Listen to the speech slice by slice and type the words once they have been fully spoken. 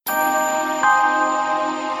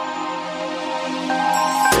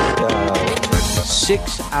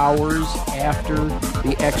6 hours after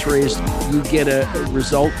the x-rays, you get a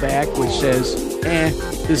result back which says,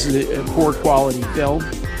 this is a poor quality film,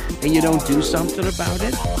 and you don't do something about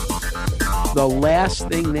it? The last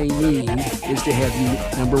thing they need is to have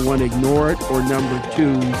you, number one, ignore it, or number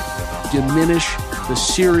two, diminish the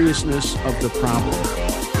seriousness of the problem.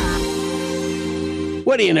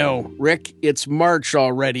 What do you know, Rick? It's March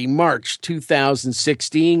already, March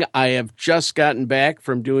 2016. I have just gotten back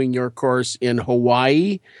from doing your course in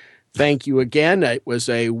Hawaii. Thank you again. It was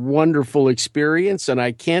a wonderful experience, and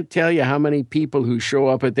I can't tell you how many people who show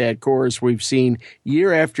up at that course we've seen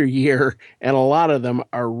year after year, and a lot of them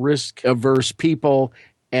are risk-averse people,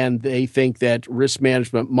 and they think that Risk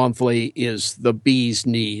Management Monthly is the bee's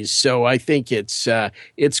knees. So I think it's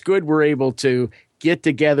good we're able to get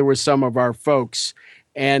together with some of our folks.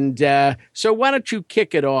 And so why don't you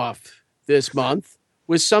kick it off this month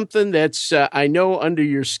with something that's, I know, under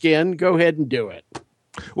your skin. Go ahead and do it.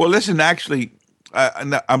 Well, listen, actually,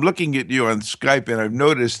 I'm looking at you on Skype, and I've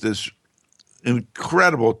noticed this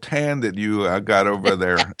incredible tan that you got over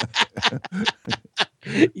there.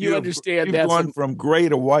 You understand you've gone from gray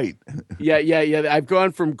to white. Yeah. I've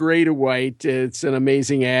gone from gray to white. It's an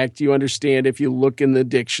amazing act. You understand, if you look in the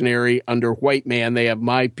dictionary under white man, they have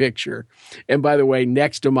my picture. And by the way,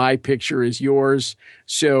 next to my picture is yours.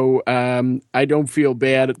 So I don't feel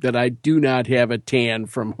bad that I do not have a tan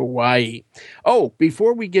from Hawaii. Oh,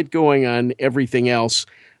 before we get going on everything else,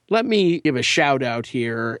 let me give a shout out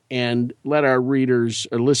here and let our readers,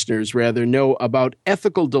 or listeners rather, know about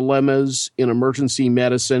Ethical Dilemmas in Emergency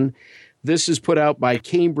Medicine. This is put out by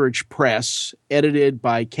Cambridge Press, edited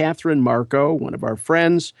by Catherine Marco, one of our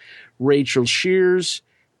friends, Rachel Shears.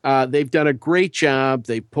 They've done a great job.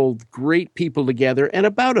 They pulled great people together, and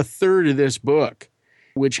about a third of this book,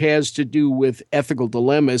 which has to do with ethical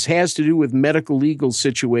dilemmas, has to do with medical legal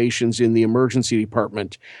situations in the emergency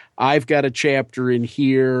department. I've got a chapter in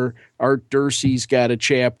here. Art Dursey's got a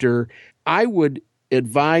chapter. I would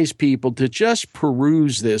advise people to just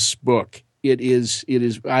peruse this book. It is.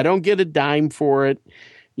 I don't get a dime for it.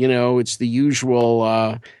 You know, it's the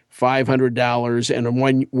usual $500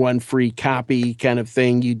 and one free copy kind of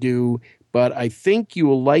thing you do. But I think you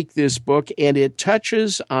will like this book, and it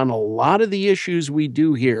touches on a lot of the issues we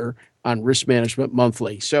do here on Risk Management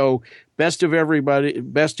Monthly. So best to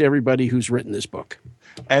everybody who's written this book.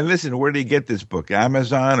 And listen, where do you get this book?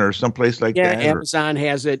 Amazon or someplace like that? Yeah, Amazon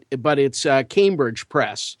has it, but it's Cambridge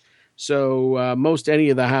Press. So most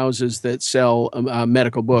any of the houses that sell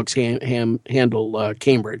medical books handle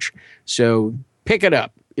Cambridge. So pick it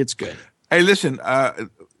up. It's good. Hey, listen, I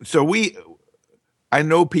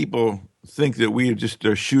know people think that we just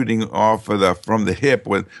are shooting off from the hip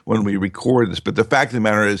when we record this, but the fact of the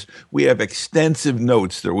matter is we have extensive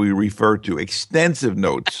notes that we refer to, extensive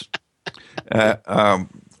notes.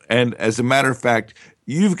 And as a matter of fact,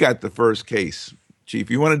 you've got the first case, Chief.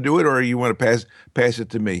 You want to do it, or you want to pass it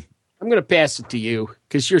to me? I'm going to pass it to you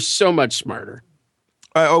because you're so much smarter.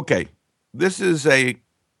 Okay. This is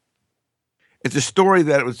it's a story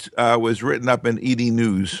that was written up in ED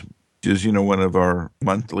News, which is, one of our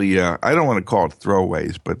monthly, I don't want to call it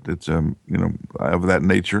throwaways, but it's, of that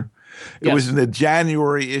nature. It was in the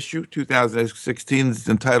January issue, 2016. It's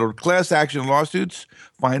entitled Class Action Lawsuits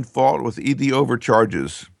Find Fault with ED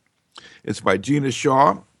Overcharges. It's by Gina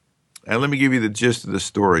Shaw. And let me give you the gist of the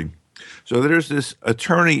story. So there's this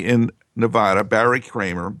attorney in Nevada, Barry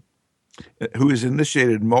Kramer, who has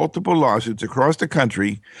initiated multiple lawsuits across the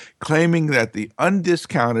country claiming that the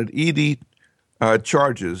undiscounted ED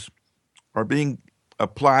charges are being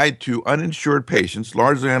applied to uninsured patients,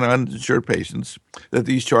 largely on uninsured patients, that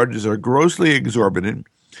these charges are grossly exorbitant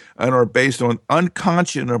and are based on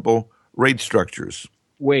unconscionable rate structures.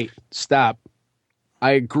 Wait, stop.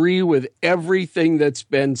 I agree with everything that's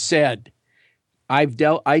been said. I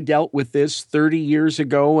dealt with this 30 years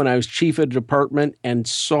ago when I was chief of department and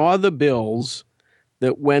saw the bills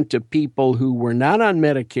that went to people who were not on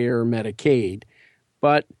Medicare or Medicaid,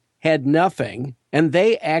 but had nothing, and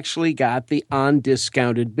they actually got the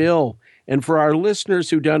undiscounted bill. And for our listeners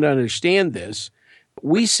who don't understand this,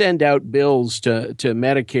 we send out bills to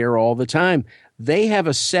Medicare all the time. They have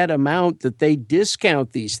a set amount that they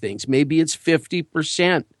discount these things. Maybe it's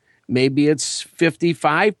 50%, maybe it's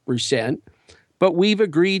 55%, but we've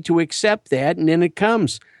agreed to accept that, and then it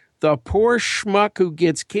comes. The poor schmuck who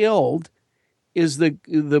gets killed is the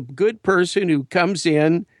good person who comes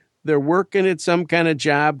in, they're working at some kind of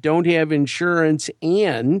job, don't have insurance,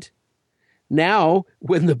 and now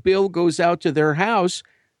when the bill goes out to their house,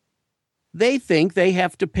 they think they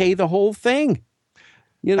have to pay the whole thing.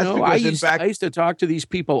 I used to talk to these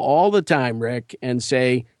people all the time, Rick, and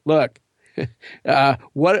say, look,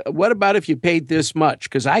 What about if you paid this much?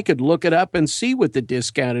 Because I could look it up and see what the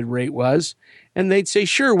discounted rate was, and they'd say,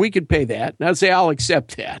 sure, we could pay that. And I'd say, I'll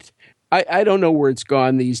accept that. I don't know where it's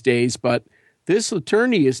gone these days, but this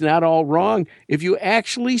attorney is not all wrong. If you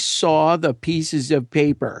actually saw the pieces of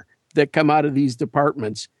paper that come out of these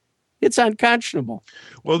departments, it's unconscionable.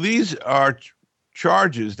 Well, these are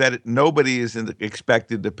charges that nobody is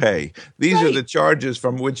expected to pay. These Right. are the charges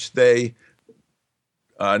from which they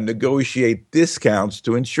negotiate discounts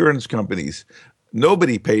to insurance companies.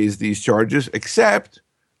 Nobody pays these charges except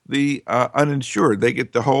the uninsured. They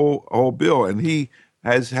get the whole bill, and he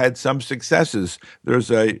has had some successes. There's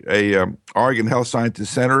a Oregon Health Sciences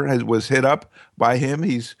Center was hit up by him.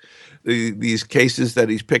 These cases that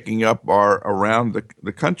he's picking up are around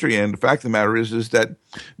the country, and the fact of the matter is that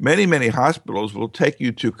many hospitals will take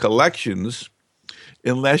you to collections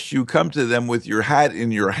unless you come to them with your hat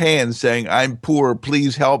in your hand saying, I'm poor,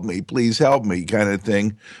 please help me, kind of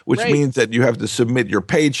thing, which Right. means that you have to submit your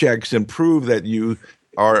paychecks and prove that you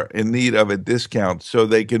are in need of a discount, so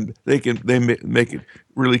they make it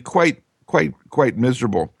really quite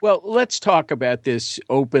miserable. Well, let's talk about this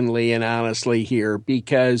openly and honestly here,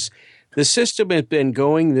 because the system has been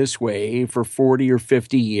going this way for 40 or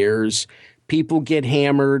 50 years. People get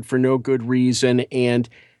hammered for no good reason. And,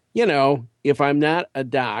 if I'm not a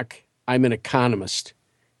doc, I'm an economist.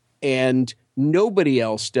 And nobody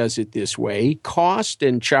else does it this way. Cost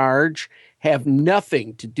and charge have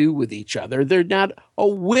nothing to do with each other. They're not a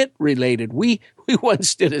whit related. We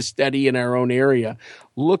once did a study in our own area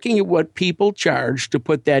looking at what people charge to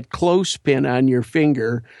put that clothespin on your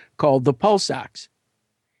finger called the pulse ox.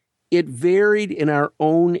 It varied in our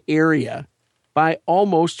own area by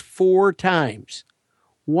almost 4 times.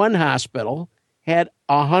 One hospital had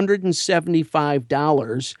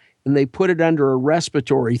 $175 and they put it under a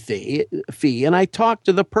respiratory fee. And I talked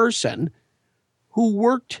to the person who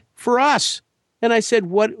worked for us. And I said,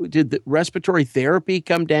 what did the respiratory therapy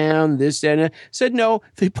come down? This and that? Said, no,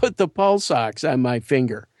 they put the pulse ox on my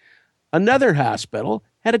finger. Another hospital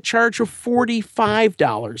had a charge of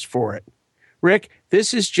 $45 for it. Rick,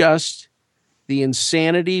 this is just the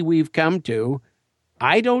insanity we've come to.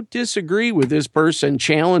 I don't disagree with this person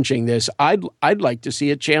challenging this. I'd like to see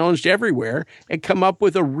it challenged everywhere and come up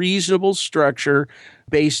with a reasonable structure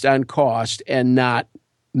based on cost and not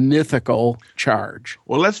mythical charge.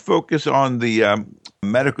 Well, let's focus on the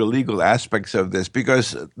medical legal aspects of this,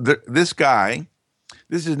 because this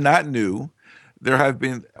is not new. There have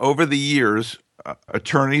been, over the years,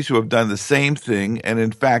 attorneys who have done the same thing. And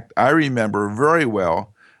in fact, I remember very well,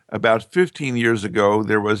 about 15 years ago,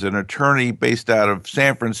 there was an attorney based out of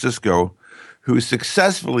San Francisco who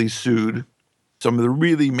successfully sued some of the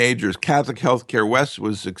really majors. Catholic Healthcare West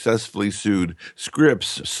was successfully sued.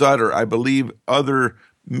 Scripps, Sutter, I believe other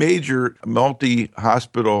major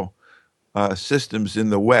multi-hospital systems in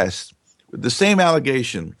the West. The same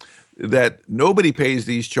allegation that nobody pays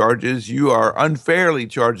these charges. You are unfairly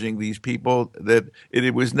charging these people, that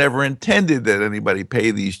it was never intended that anybody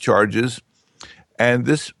pay these charges. And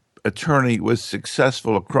this attorney was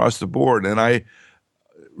successful across the board. And I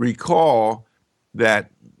recall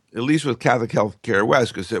that, at least with Catholic Healthcare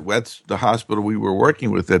West, because that's the hospital we were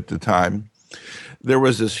working with at the time, there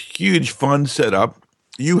was this huge fund set up.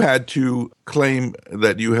 You had to claim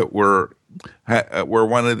that you were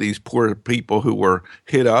one of these poor people who were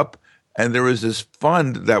hit up, and there was this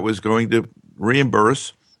fund that was going to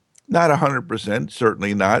reimburse, not 100%,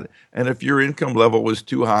 certainly not. And if your income level was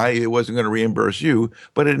too high, it wasn't going to reimburse you,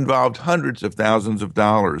 but it involved hundreds of thousands of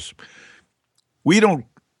dollars.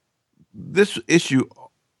 This issue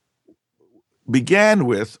began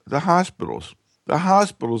with the hospitals. The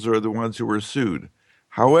hospitals are the ones who were sued.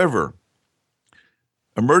 However,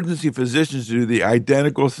 emergency physicians do the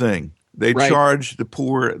identical thing. They charge the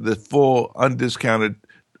poor the full undiscounted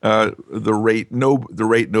the rate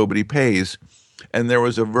nobody pays. And there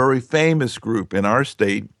was a very famous group in our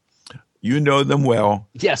state, you know them well.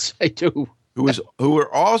 Yes, I do. who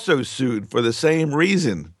were also sued for the same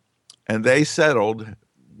reason, and they settled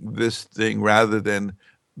this thing rather than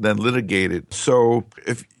litigate it. So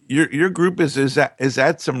if your group is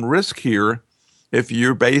at some risk here, if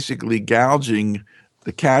you're basically gouging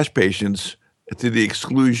the cash patients to the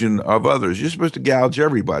exclusion of others. You're supposed to gouge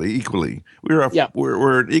everybody equally. We're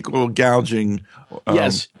an equal gouging.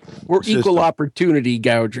 Yes, we're system. Equal opportunity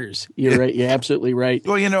gougers. You're right. You're absolutely right.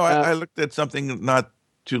 Well, I looked at something not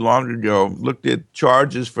too long ago. Looked at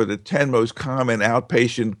charges for the 10 most common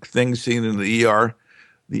outpatient things seen in the ER.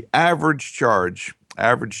 The average charge was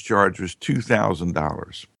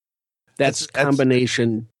 $2,000. That's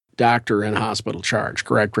combination doctor and hospital charge,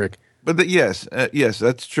 correct, Rick? Yes,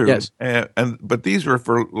 that's true. Yes. But these were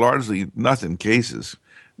for largely nothing cases,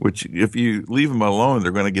 which if you leave them alone,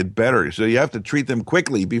 they're going to get better. So you have to treat them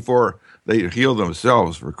quickly before they heal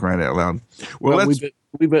themselves. For crying out loud! Well, Well, let's.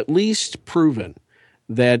 we've at least proven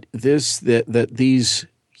that these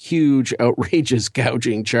huge, outrageous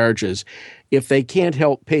gouging charges, if they can't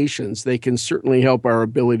help patients, they can certainly help our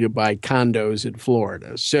ability to buy condos in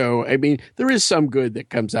Florida. So, I mean, there is some good that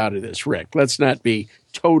comes out of this, Rick. Let's not be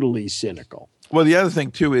totally cynical. Well, the other thing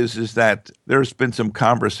too is that there's been some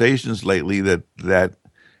conversations lately that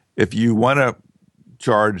if you want to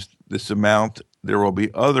charge this amount, there will be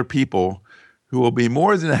other people who will be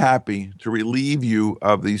more than happy to relieve you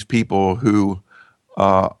of these people who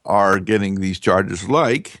are getting these charges,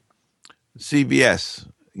 like CVS.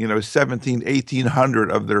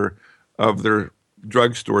 1,800 of their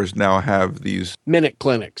drugstores now have these Minute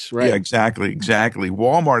clinics, right? Yeah, exactly.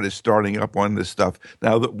 Walmart is starting up on this stuff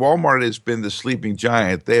now. Walmart has been the sleeping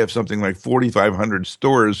giant. They have something like 4,500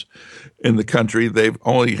 stores in the country. They've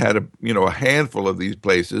only had a handful of these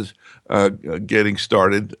places getting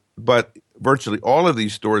started, but virtually all of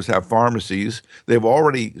these stores have pharmacies. They've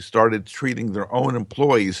already started treating their own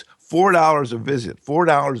employees $4 a visit,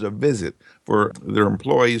 $4 a visit for their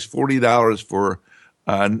employees, $40 for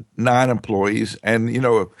non-employees. And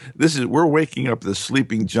we're waking up the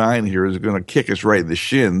sleeping giant here is going to kick us right in the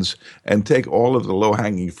shins and take all of the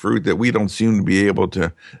low-hanging fruit that we don't seem to be able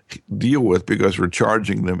to deal with because we're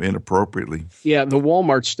charging them inappropriately. Yeah, the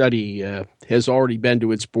Walmart study has already been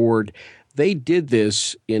to its board. They did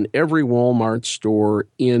this in every Walmart store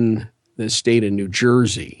in the state of New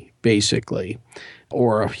Jersey, basically,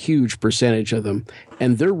 or a huge percentage of them.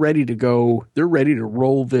 And they're ready to go. They're ready to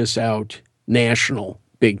roll this out national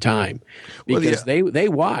big time because they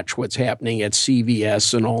watch what's happening at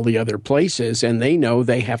CVS and all the other places, and they know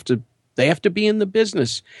they have to be in the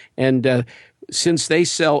business. And since they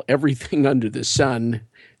sell everything under the sun,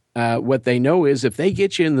 what they know is if they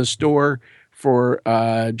get you in the store for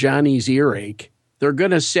Johnny's earache, they're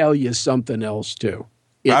going to sell you something else too.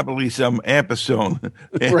 Probably some Ampicone,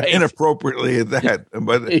 Right. Inappropriately at that.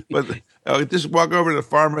 But just walk over to the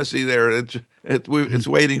pharmacy there. It's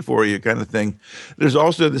waiting for you, kind of thing. There's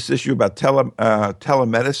also this issue about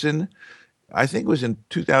telemedicine. I think it was in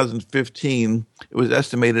 2015. It was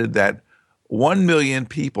estimated that 1 million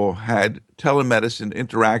people had telemedicine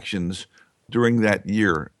interactions during that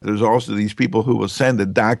year. There's also these people who will send a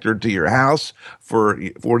doctor to your house for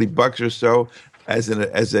 $40 or so. As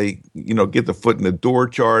a get the foot in the door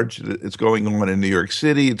charge. It's going on in New York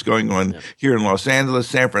City. It's going on here in Los Angeles,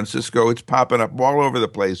 San Francisco. It's popping up all over the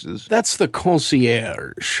places. That's the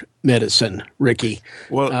concierge medicine, Ricky.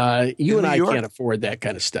 Well, you and I can't afford that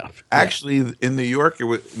kind of stuff. Actually, in New York, it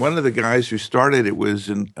was one of the guys who started it was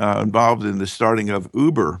involved in the starting of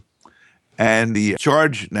Uber. And the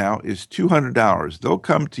charge now is $200. They'll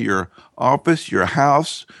come to your office, your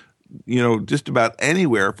house, just about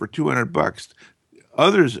anywhere for $200.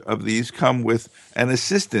 Others of these come with an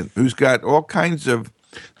assistant who's got all kinds of,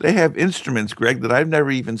 they have instruments, Greg, that I've never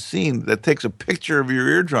even seen that takes a picture of your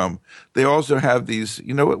eardrum. They also have these,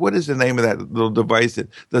 what is the name of that little device that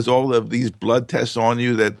does all of these blood tests on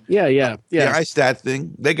you? Yeah. The iStat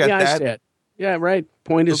thing. They got that. iStat. Yeah, right.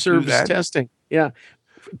 Point of service testing. Yeah.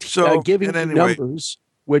 So giving you numbers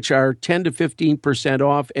which are 10 to 15%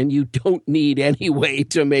 off, and you don't need anyway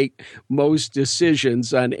to make most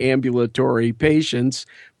decisions on ambulatory patients.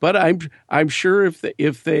 But I'm sure if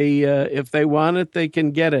they want it, they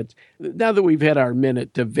can get it. Now that we've had our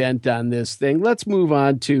minute to vent on this thing, let's move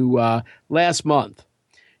on to last month.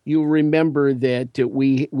 You'll remember that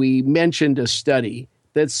we mentioned a study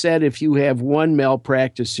that said if you have one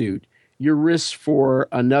malpractice suit, your risks for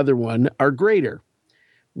another one are greater.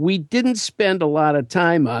 We didn't spend a lot of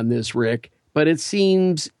time on this, Rick, but it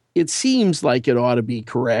seems like it ought to be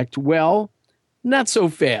correct. Well, not so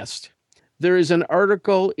fast. There is an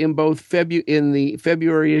article in in the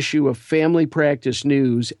February issue of Family Practice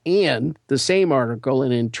News and the same article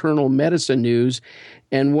in Internal Medicine News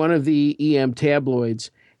and one of the EM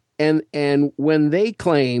tabloids. And when they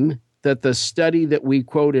claim that the study that we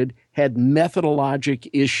quoted had methodologic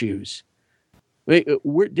issues. Wait,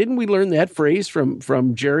 didn't we learn that phrase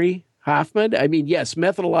from Jerry Hoffman? I mean, yes,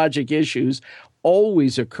 methodologic issues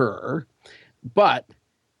always occur, but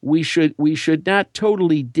we should not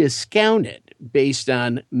totally discount it based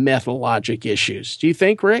on methodologic issues. Do you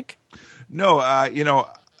think, Rick? No,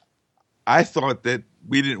 I thought that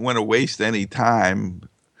we didn't want to waste any time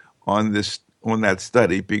on that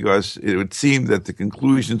study because it would seem that the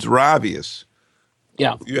conclusions are obvious.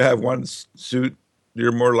 Yeah. If you have one suit,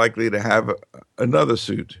 you're more likely to have another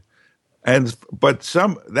suit. But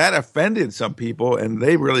some that offended some people, and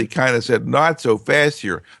they really kind of said, "Not so fast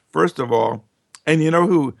here." First of all, and you know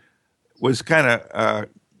who was kind of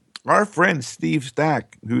our friend Steve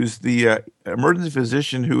Stack, who's the emergency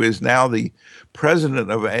physician who is now the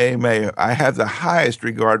president of AMA. I have the highest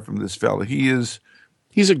regard from this fellow. He's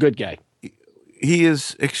a good guy. He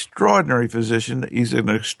is extraordinary physician. He's an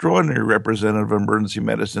extraordinary representative of emergency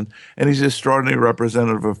medicine, and he's an extraordinary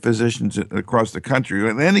representative of physicians across the country.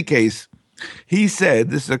 In any case, he said,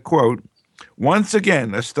 this is a quote, "Once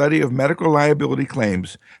again, a study of medical liability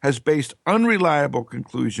claims has based unreliable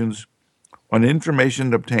conclusions on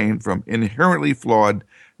information obtained from inherently flawed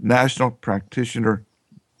national practitioner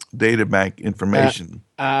data bank information."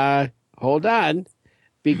 Hold on,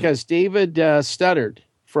 because David Studdard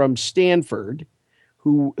from Stanford,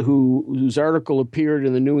 whose article appeared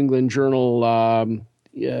in the New England Journal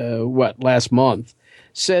last month,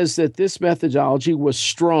 says that this methodology was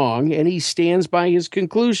strong, and he stands by his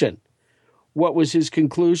conclusion. What was his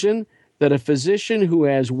conclusion? That a physician who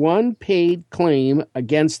has one paid claim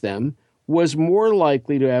against them was more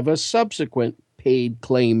likely to have a subsequent paid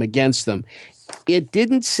claim against them. It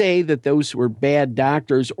didn't say that those were bad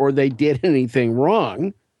doctors or they did anything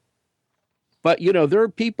wrong. But, there are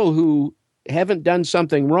people who haven't done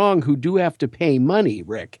something wrong who do have to pay money,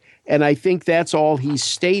 Rick. And I think that's all he's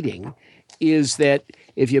stating, is that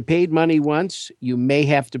if you paid money once, you may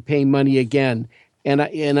have to pay money again.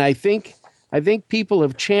 And I think people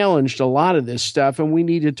have challenged a lot of this stuff, and we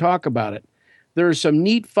need to talk about it. There are some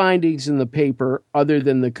neat findings in the paper other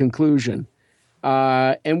than the conclusion,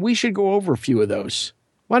 and we should go over a few of those.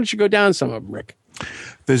 Why don't you go down some of them, Rick?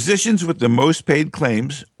 Physicians with the most paid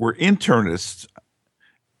claims were internists.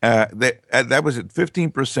 That was at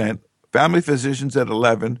 15%, family physicians at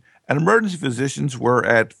 11%, and emergency physicians were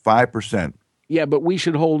at 5%. Yeah, but we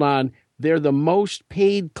should hold on. They're the most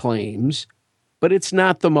paid claims, but it's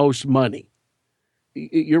not the most money.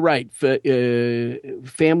 You're right.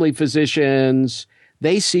 Family physicians,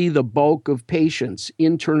 they see the bulk of patients.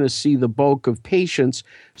 Internists see the bulk of patients.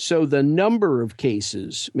 So the number of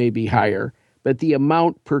cases may be higher, but the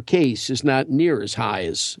amount per case is not near as high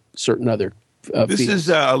as certain other This fields. is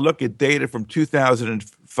a look at data from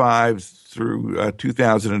 2005 through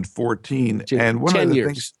 2014. And one of the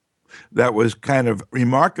things that was kind of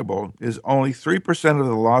remarkable is only 3% of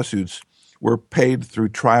the lawsuits were paid through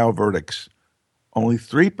trial verdicts. Only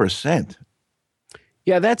 3%.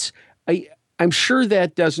 Yeah, I'm sure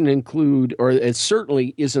that doesn't include, or it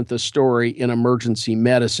certainly isn't the story in emergency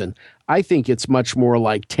medicine. I think it's much more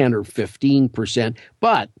like 10 or 15%.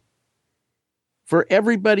 But for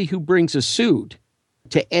everybody who brings a suit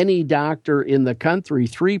to any doctor in the country,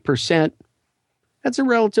 3%, that's a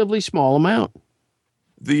relatively small amount.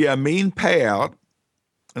 The mean payout,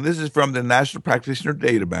 and this is from the National Practitioner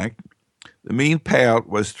Data Bank, the mean payout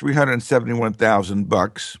was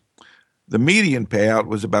 $371,000. The median payout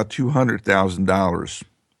was about $200,000.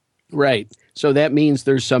 Right. So that means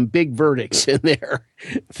there's some big verdicts in there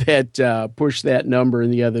that push that number in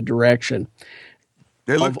the other direction.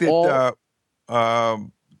 They looked at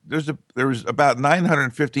there's about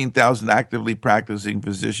 915,000 actively practicing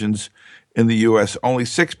physicians in the U.S. Only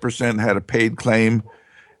 6% had a paid claim,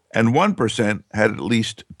 and 1% had at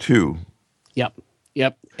least two. Yep.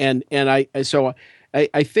 And I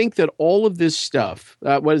think that all of this stuff,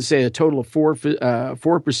 what did it say? A total of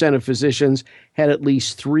 4% of physicians had at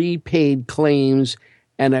least three paid claims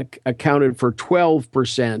and accounted for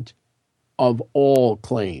 12% of all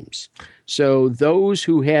claims. So those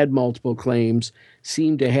who had multiple claims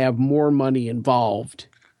seem to have more money involved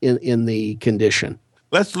in the condition.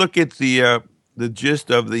 Let's look at the gist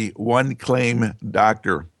of the one claim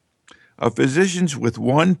doctor. Of physicians with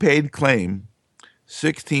one paid claim,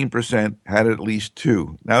 16% had at least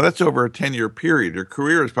two. Now, that's over a 10-year period. Your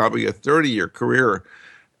career is probably a 30-year career.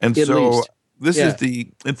 And At least. This is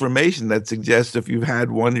the information that suggests if you've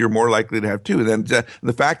had one, you're more likely to have two. And then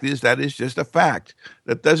the fact is that is just a fact.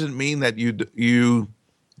 That doesn't mean that you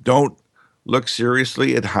don't look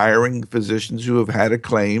seriously at hiring physicians who have had a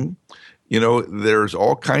claim. There's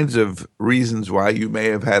all kinds of reasons why you may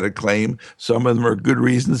have had a claim. Some of them are good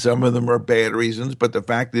reasons, some of them are bad reasons. But the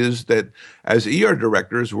fact is that as ER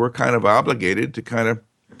directors, we're kind of obligated to kind of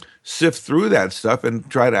sift through that stuff and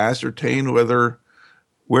try to ascertain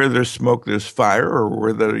where there's smoke, there's fire, or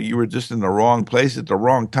whether you were just in the wrong place at the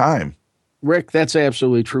wrong time. Rick, that's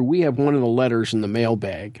absolutely true. We have one of the letters in the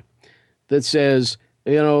mailbag that says,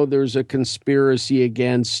 there's a conspiracy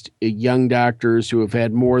against young doctors who have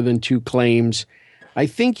had more than two claims. I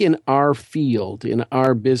think in our field, in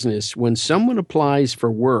our business, when someone applies for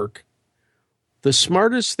work, The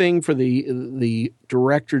smartest thing for the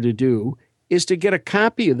director to do is to get a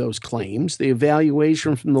copy of those claims, the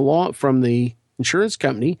evaluation from the insurance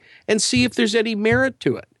company, and see if there's any merit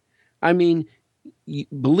to it. I mean,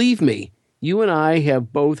 believe me, you and I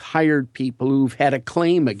have both hired people who've had a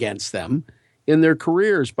claim against them in their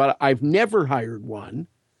careers, but I've never hired one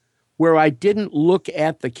where I didn't look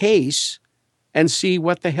at the case and see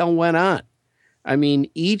what the hell went on. I mean,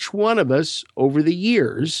 each one of us over the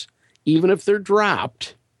years, even if they're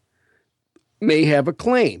dropped, may have a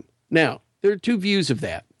claim. Now, there are two views of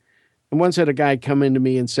that. And once had a guy come into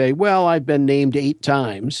me and say, well, I've been named 8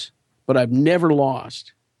 times, but I've never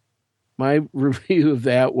lost. My review of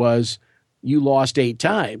that was, you lost 8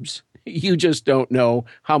 times. You just don't know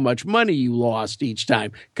how much money you lost each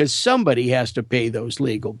time, because somebody has to pay those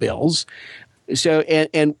legal bills. So,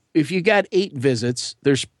 and if you got 8 visits,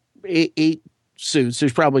 there's 8 suits,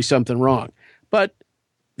 there's probably something wrong. But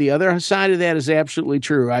the other side of that is absolutely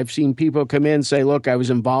true. I've seen people come in and say, look, I was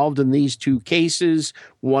involved in these 2 cases,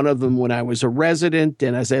 one of them when I was a resident.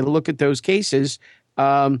 And as I look at those cases,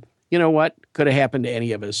 you know what? Could have happened to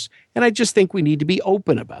any of us. And I just think we need to be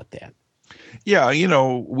open about that. Yeah,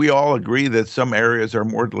 we all agree that some areas are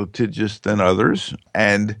more litigious than others,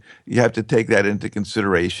 and you have to take that into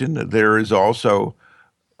consideration. There is also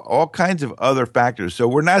all kinds of other factors. So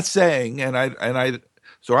we're not saying,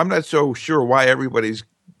 so I'm not so sure why everybody's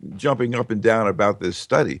jumping up and down about this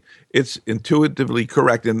study. It's intuitively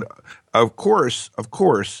correct. And of course,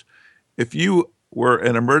 if you were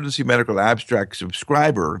an emergency medical abstract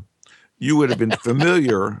subscriber, you would have been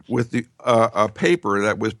familiar with a paper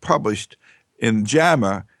that was published in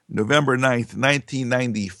JAMA November 9th,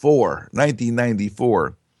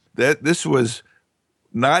 1994. That this was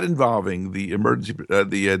not involving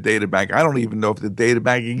the data bank. I don't even know if the data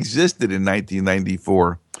bank existed in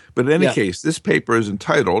 1994. But in any case, this paper is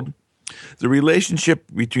entitled "The Relationship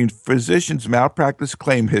Between Physicians' Malpractice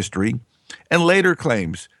Claim History and Later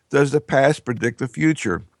Claims. Does the Past Predict the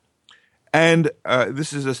Future?" And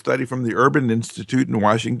this is a study from the Urban Institute in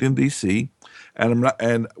Washington, D.C.,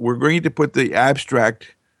 and we're going to put the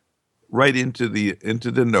abstract right into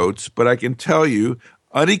the notes. But I can tell you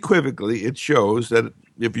unequivocally, it shows that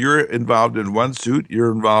if you're involved in one suit,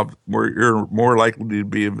 you're more likely to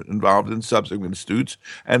be involved in subsequent suits,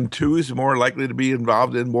 and 2 is more likely to be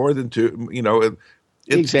involved in more than 2.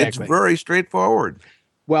 Exactly. It's very straightforward.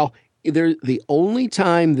 Well, the only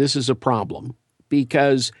time this is a problem,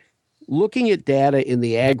 because looking at data in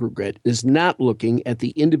the aggregate is not looking at the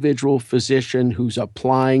individual physician who's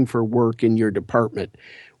applying for work in your department.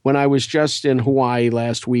 When I was just in Hawaii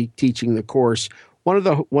last week teaching the course, one of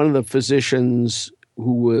the physicians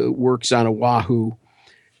who works on Oahu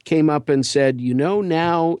came up and said,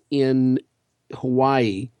 now in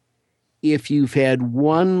Hawaii, if you've had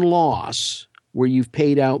one loss where you've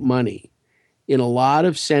paid out money, in a lot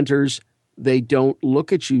of centers, they don't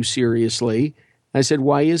look at you seriously. I said,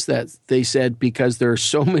 why is that? They said, because there are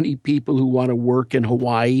so many people who want to work in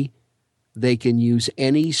Hawaii, they can use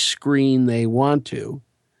any screen they want to.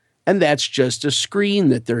 And that's just a screen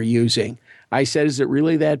that they're using. I said, is it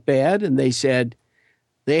really that bad? And they said,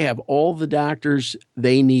 they have all the doctors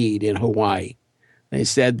they need in Hawaii. They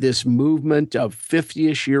said this movement of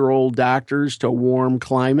 50-ish-year-old doctors to warm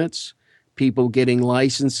climates, people getting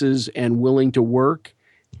licenses and willing to work,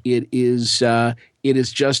 it is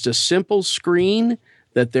just a simple screen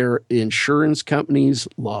that their insurance companies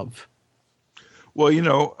love.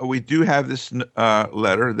 Well, we do have this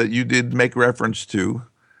letter that you did make reference to,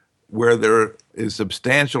 where there is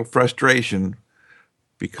substantial frustration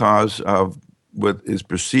because of what is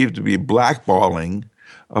perceived to be blackballing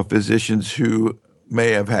of physicians who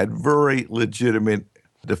may have had very legitimate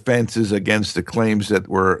defenses against the claims that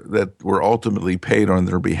were ultimately paid on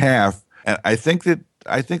their behalf. And I think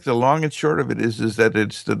the long and short of it is that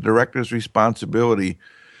it's the director's responsibility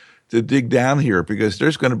to dig down here, because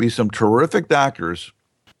there's going to be some terrific doctors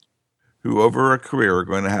who over a career are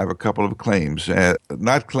going to have a couple of claims,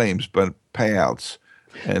 not claims, but payouts.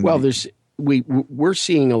 And we're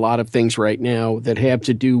seeing a lot of things right now that have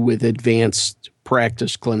to do with advanced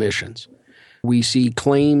practice clinicians. We see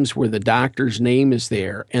claims where the doctor's name is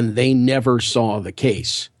there and they never saw the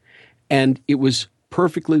case. And it was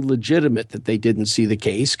perfectly legitimate that they didn't see the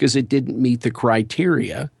case because it didn't meet the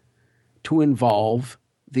criteria to involve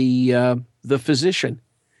the physician.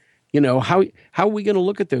 How are we going to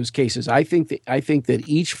look at those cases? I think that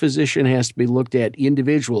each physician has to be looked at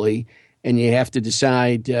individually, and you have to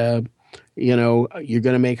decide, you're going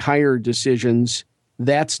to make higher decisions.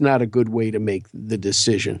 That's not a good way to make the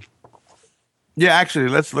decision. Yeah, actually,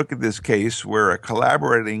 let's look at this case where a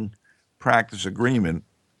collaborating practice agreement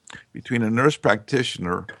between a nurse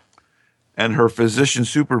practitioner and her physician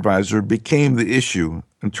supervisor became the issue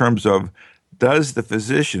in terms of, does the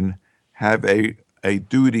physician have a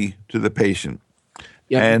duty to the patient?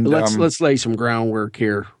 Yep. And Let's lay some groundwork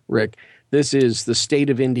here, Rick. This is the state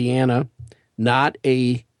of Indiana, not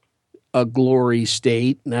a glory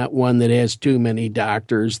state, not one that has too many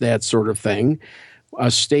doctors, that sort of thing.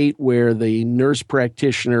 A state where the nurse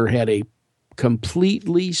practitioner had a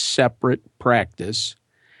completely separate practice,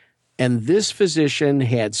 and this physician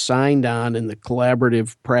had signed on in the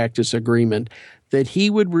collaborative practice agreement that he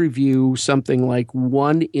would review something like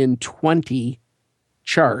 1 in 20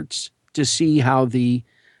 charts to see how the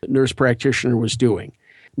nurse practitioner was doing.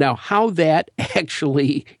 Now, how that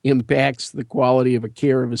actually impacts the quality of a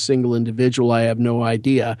care of a single individual, I have no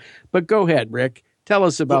idea. But go ahead, Rick. Tell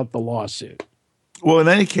us about the lawsuit. Well, in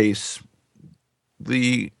any case,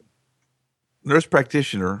 the nurse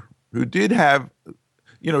practitioner who did have,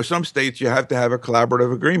 some states you have to have a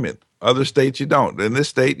collaborative agreement. Other states you don't. In this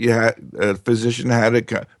state, a physician had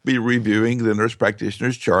to be reviewing the nurse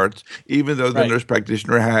practitioner's charts, even though the nurse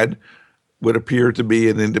practitioner had would appear to be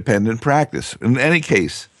an independent practice. In any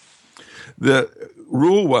case, the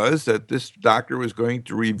rule was that this doctor was going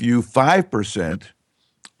to review 5%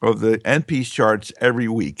 of the NP's charts every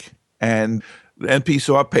week. And the NP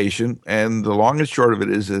saw a patient, and the long and short of it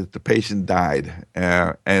is that the patient died.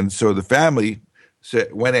 And so the family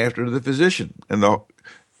went after the physician. And the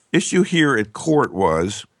issue here at court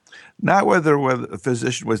was not whether the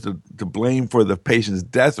physician was to blame for the patient's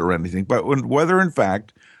death or anything, but whether, in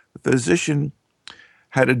fact, the physician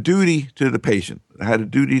had a duty to the patient,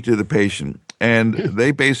 and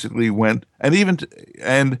they basically went,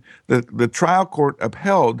 and the trial court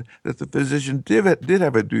upheld that the physician did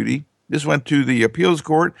have a duty. This went to the appeals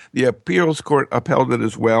court. The appeals court upheld it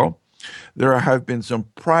as well. There have been some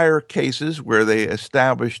prior cases where they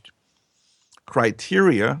established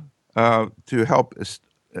criteria to help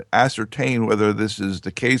ascertain whether this is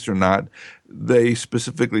the case or not. They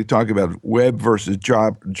specifically talk about Webb versus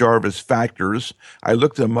Jarvis factors. I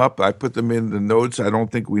looked them up. I put them in the notes. I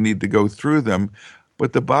don't think we need to go through them.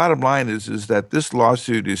 But the bottom line is that this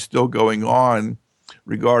lawsuit is still going on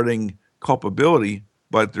regarding culpability,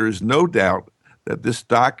 but there is no doubt that this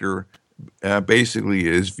doctor basically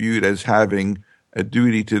is viewed as having a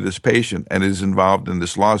duty to this patient and is involved in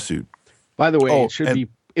this lawsuit. By the way,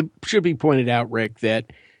 it should be pointed out, Rick,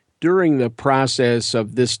 that during the process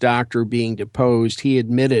of this doctor being deposed, he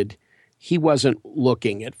admitted he wasn't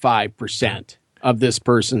looking at 5% of this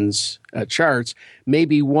person's charts,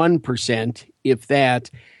 maybe 1%, if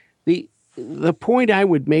that. The point I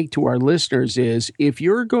would make to our listeners is, if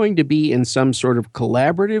you're going to be in some sort of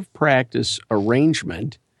collaborative practice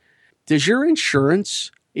arrangement, does your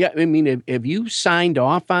insurance, have you signed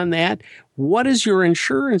off on that? What does your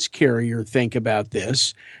insurance carrier think about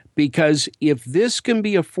this? Because if this can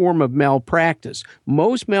be a form of malpractice,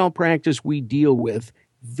 most malpractice we deal with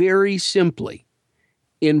very simply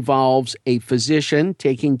involves a physician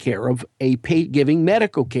taking care of giving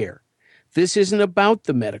medical care. This isn't about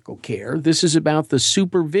the medical care. This is about the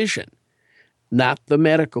supervision, not the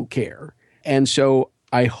medical care. And so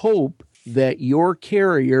I hope that your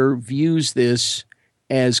carrier views this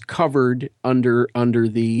as covered under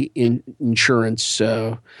the insurance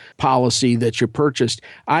policy that you purchased.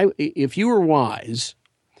 If you were wise,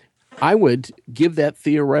 I would give that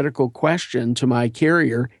theoretical question to my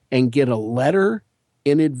carrier and get a letter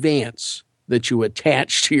in advance that you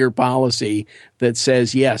attach to your policy that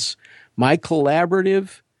says, yes, my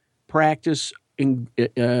collaborative practice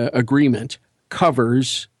agreement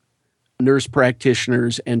covers nurse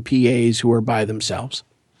practitioners and PAs who are by themselves.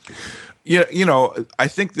 Yeah, I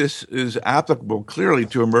think this is applicable clearly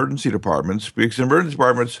to emergency departments, because emergency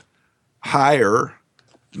departments hire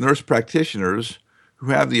nurse practitioners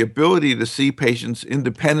who have the ability to see patients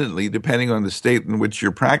independently, depending on the state in which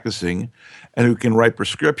you're practicing, and who can write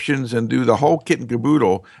prescriptions and do the whole kit and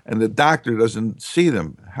caboodle, and the doctor doesn't see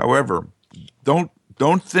them. However, don't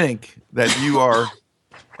think that you are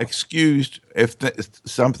excused if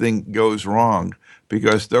something goes wrong,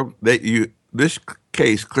 because this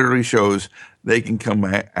case clearly shows they can come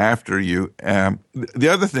after you. The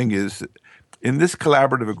other thing is, in this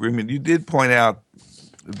collaborative agreement, you did point out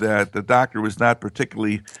that the doctor was not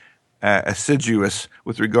particularly assiduous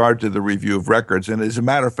with regard to the review of records. And as a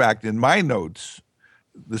matter of fact, in my notes,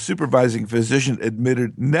 the supervising physician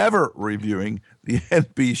admitted never reviewing the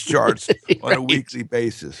NP's charts on a weekly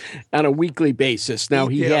basis. On a weekly basis. Now,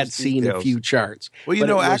 he had seen a few charts, but it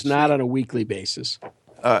was not on a weekly basis.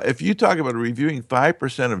 If you talk about reviewing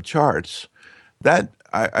 5% of charts, that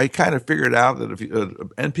I kind of figured out that if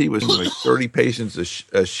NP was like 30 patients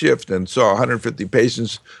a shift and saw 150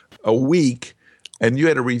 patients a week, and you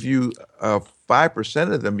had to review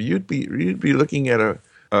 5% of them, you'd be looking at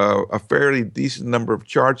a fairly decent number of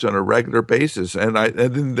charts on a regular basis. And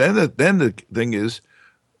then the thing is,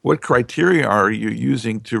 what criteria are you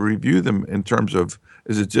using to review them in terms of,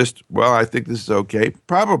 is it just, well, I think this is okay?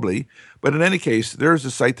 Probably. But in any case, there's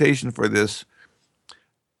a citation for this.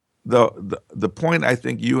 The point I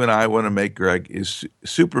think you and I want to make, Greg, is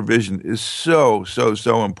supervision is so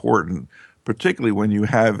important, particularly when you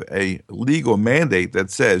have a legal mandate that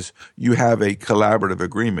says you have a collaborative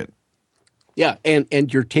agreement. Yeah,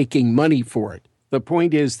 and you're taking money for it. The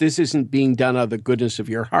point is, this isn't being done out of the goodness of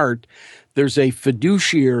your heart. There's a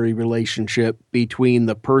fiduciary relationship between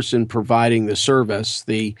the person providing the service,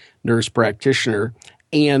 the nurse practitioner,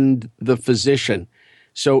 and the physician.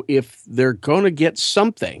 So if they're going to get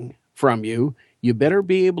something from you, you better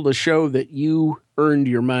be able to show that you earned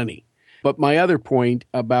your money. But my other point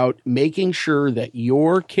about making sure that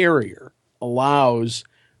your carrier allows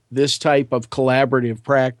this type of collaborative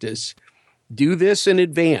practice, do this in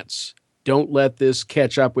advance. Don't let this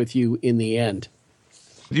catch up with you in the end.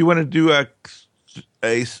 Do you want to do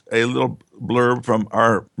a little blurb from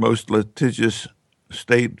our most litigious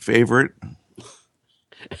state favorite?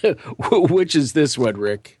 Which is this one,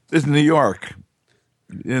 Rick? This is New York.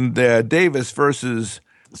 In Davis versus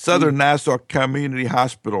Southern Nassau Community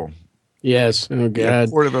Hospital. Yes. Oh, God.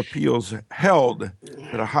 The Court of Appeals held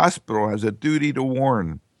that a hospital has a duty to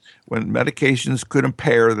warn when medications could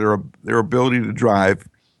impair their ability to drive,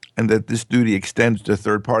 and that this duty extends to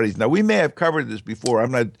third parties. Now, we may have covered this before.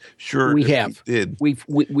 I'm not sure we have. We did.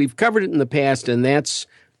 We've covered it in the past, and that's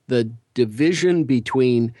the division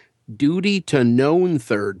between duty to known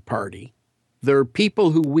third party. There are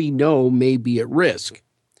people who we know may be at risk,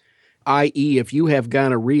 i.e., if you have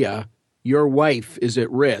gonorrhea, your wife is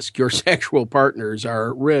at risk. Your sexual partners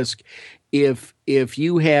are at risk. If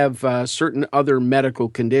you have certain other medical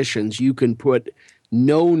conditions, you can put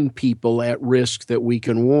known people at risk that we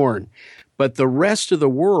can warn. But the rest of the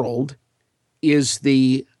world is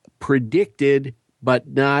the predicted but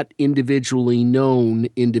not individually known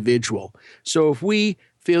individual. So if we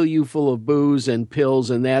fill you full of booze and pills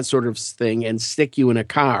and that sort of thing and stick you in a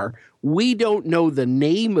car, we don't know the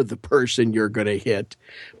name of the person you're going to hit.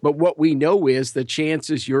 But what we know is the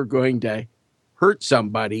chances you're going to hurt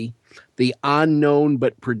somebody, the unknown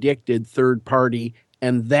but predicted third party.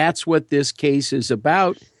 And that's what this case is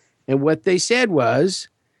about. And what they said was,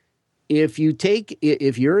 if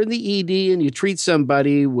you're in the ED and you treat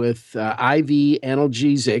somebody with IV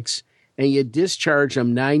analgesics and you discharge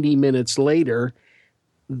them 90 minutes later,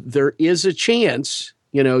 there is a chance,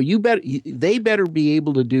 they better be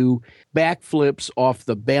able to do backflips off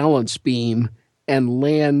the balance beam and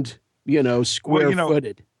land,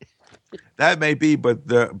 square-footed. That may be, but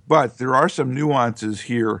there are some nuances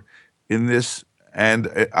here in this,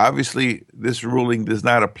 and obviously this ruling does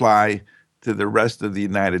not apply to the rest of the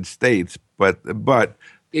United States, but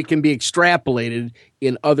it can be extrapolated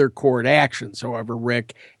in other court actions, however,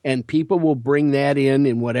 Rick, and people will bring that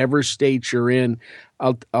in whatever state you're in.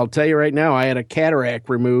 I'll tell you right now, I had a cataract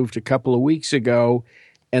removed a couple of weeks ago,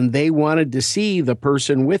 and they wanted to see the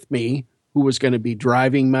person with me who was going to be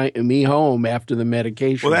driving me home after the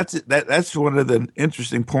medication. Well, that's one of the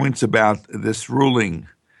interesting points about this ruling.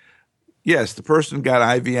 Yes, the person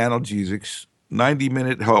got IV analgesics,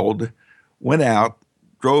 90-minute hold, went out,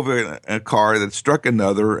 drove a car that struck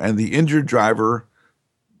another, and the injured driver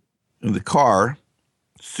in the car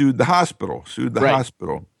sued the hospital.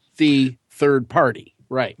 The third party,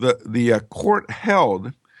 right. The court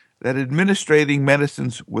held that administrating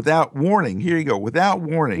medicines without warning, here you go, without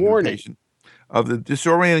warning. The patient of the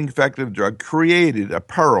disorienting effect of the drug created a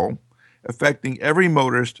peril affecting every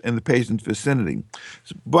motorist in the patient's vicinity.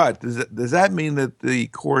 But does that mean that the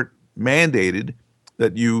court mandated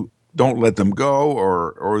that you don't let them go,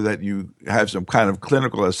 or that you have some kind of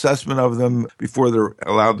clinical assessment of them before they're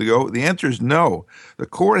allowed to go? The answer is no. The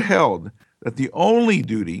court held that the only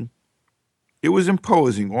duty it was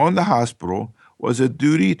imposing on the hospital was a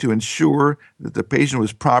duty to ensure that the patient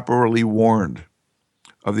was properly warned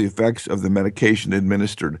of the effects of the medication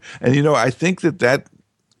administered. And, I think that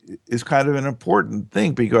is kind of an important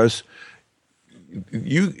thing, because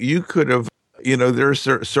you could have, there are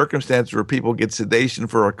circumstances where people get sedation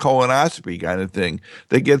for a colonoscopy kind of thing.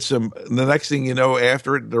 They get the next thing you know,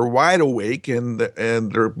 after it, they're wide awake and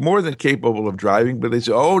they're more than capable of driving, but they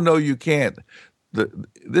say, oh, no, you can't.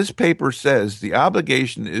 This paper says the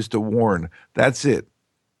obligation is to warn. That's it.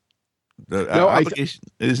 The obligation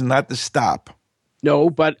is not to stop. No,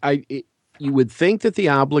 but you would think that the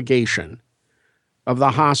obligation of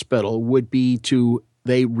the hospital would be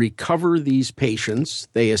they recover these patients,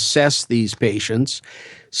 they assess these patients.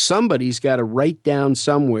 Somebody's got to write down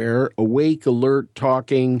somewhere, awake, alert,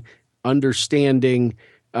 talking, understanding,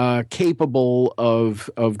 capable of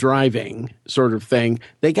driving sort of thing.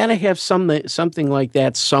 They got to have something like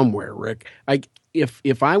that somewhere, Rick.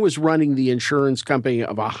 If I was running the insurance company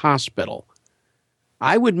of a hospital,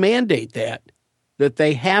 I would mandate that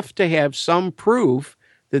they have to have some proof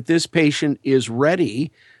that this patient is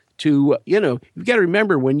ready to, you've got to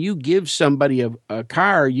remember, when you give somebody a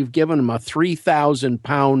car, you've given them a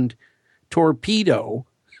 3,000-pound torpedo,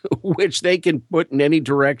 which they can put in any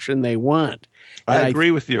direction they want. I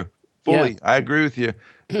agree with you fully. Yeah. I agree with you.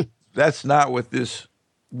 That's not what this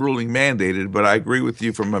ruling mandated, but I agree with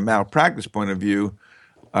you from a malpractice point of view.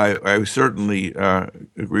 I certainly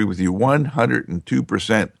agree with you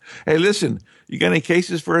 102%. Hey, listen, you got any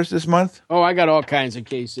cases for us this month? Oh, I got all kinds of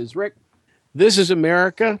cases, Rick. This is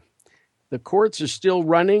America. The courts are still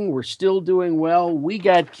running. We're still doing well. We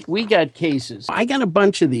got cases. I got a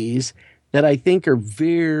bunch of these that I think are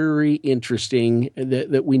very interesting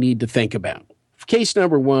that we need to think about. Case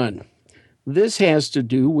number one. This has to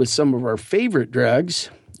do with some of our favorite drugs.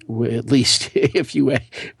 At least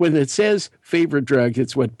when it says favorite drug,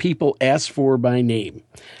 it's what people ask for by name.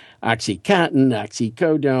 OxyContin,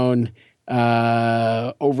 oxycodone,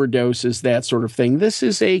 overdoses, that sort of thing. This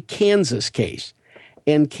is a Kansas case.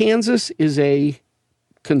 And Kansas is a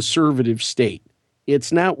conservative state.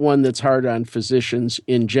 It's not one that's hard on physicians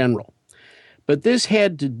in general. But this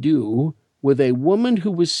had to do with a woman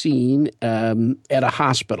who was seen at a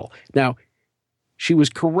hospital. Now, she was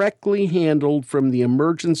correctly handled from the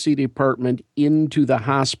emergency department into the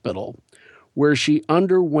hospital, where she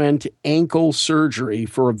underwent ankle surgery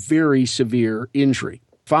for a very severe injury.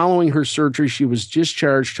 Following her surgery, she was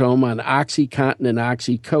discharged home on OxyContin and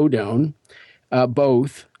oxycodone,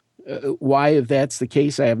 both. Why that's the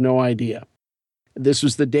case, I have no idea. This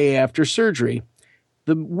was the day after surgery.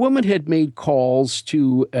 The woman had made calls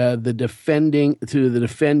to the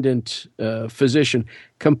defendant physician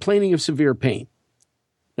complaining of severe pain.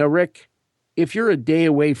 Now, Rick, if you're a day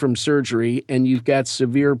away from surgery and you've got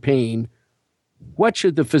severe pain, what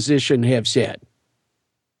should the physician have said?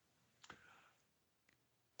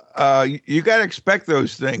 You got to expect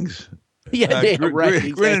those things. Yeah, right.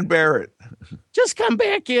 Exactly. Grin and bear it. Just come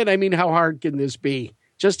back in. I mean, how hard can this be?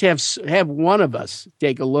 Just have one of us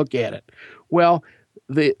take a look at it. Well,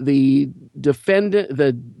 the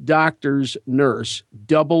doctor's nurse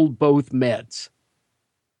doubled both meds.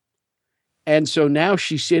 And so now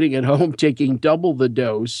she's sitting at home taking double the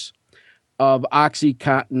dose of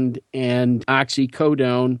OxyContin and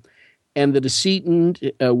oxycodone, and the decedent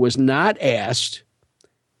was not asked.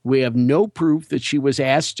 We have no proof that she was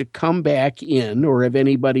asked to come back in or have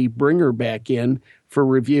anybody bring her back in for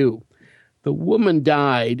review. The woman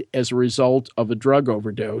died as a result of a drug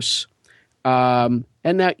overdose. And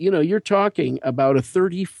now, you're talking about a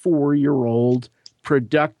 34-year-old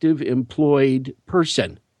productive employed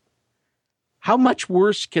person. How much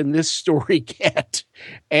worse can this story get?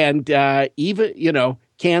 And even,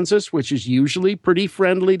 Kansas, which is usually pretty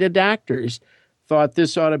friendly to doctors, thought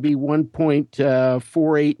this ought to be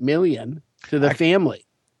 $1.48 million to the family.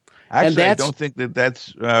 Actually, I don't think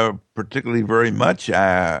that's particularly very much.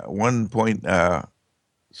 Some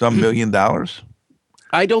million dollars.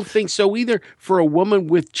 I don't think so either. For a woman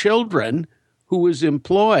with children who was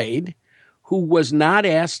employed, who was not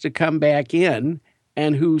asked to come back in,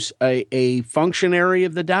 and who's a functionary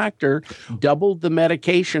of the doctor, doubled the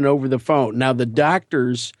medication over the phone. Now, the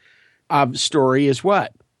doctor's story is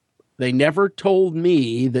what? They never told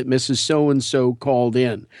me that Mrs. So-and-so called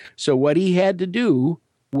in. So what he had to do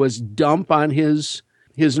was dump on his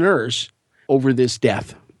nurse over this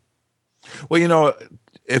death. Well,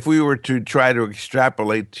 if we were to try to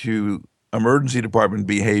extrapolate to emergency department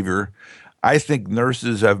behavior, I think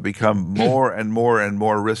nurses have become more and more and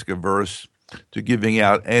more risk averse to giving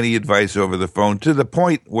out any advice over the phone, to the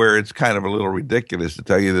point where it's kind of a little ridiculous, to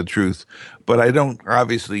tell you the truth. But I don't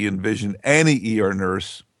obviously envision any ER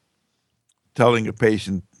nurse telling a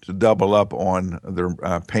patient to double up on their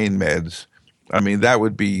pain meds. I mean, that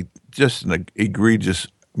would be just an egregious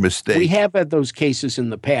mistake. We have had those cases in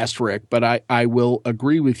the past, Rick, but I will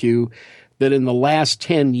agree with you that in the last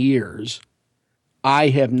 10 years, I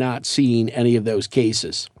have not seen any of those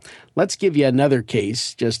cases. Let's give you another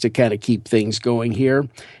case just to kind of keep things going here.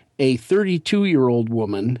 A 32-year-old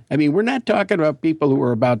woman, I mean, we're not talking about people who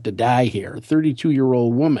are about to die here. A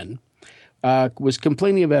 32-year-old woman was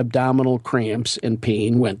complaining of abdominal cramps and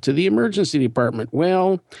pain, went to the emergency department.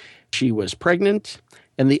 Well, she was pregnant,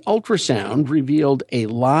 And the ultrasound revealed a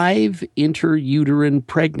live intrauterine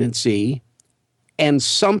pregnancy and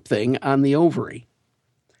something on the ovary.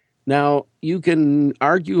 Now, you can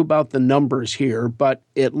argue about the numbers here, but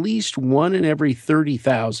at least 1 in every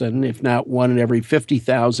 30,000, if not 1 in every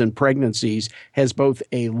 50,000 pregnancies, has both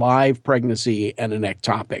a live pregnancy and an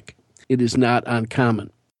ectopic. It is not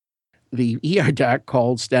uncommon. The ER doc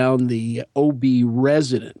calls down the OB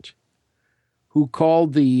resident who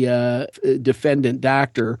called the defendant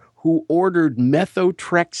doctor, who ordered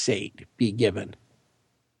methotrexate be given.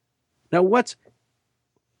 Now,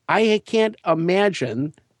 I can't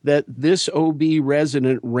imagine that this OB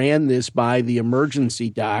resident ran this by the emergency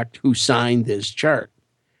doc who signed this chart.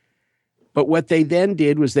 But what they then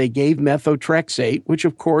did was they gave methotrexate, which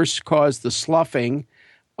of course caused the sloughing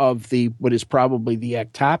of what is probably the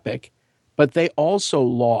ectopic, but they also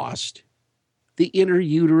lost the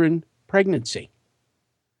intrauterine pregnancy.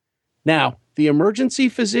 Now, the emergency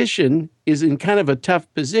physician is in kind of a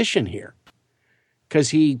tough position here, because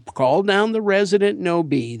he called down the resident in OB.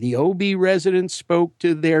 The OB resident spoke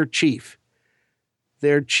to their chief.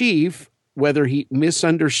 Their chief, whether he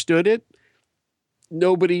misunderstood it,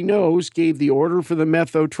 nobody knows, gave the order for the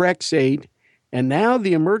methotrexate. And now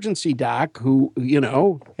the emergency doc, who,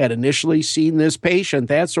 had initially seen this patient,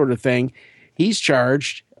 that sort of thing, he's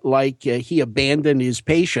charged like he abandoned his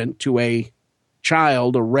patient to a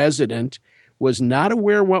child, a resident, was not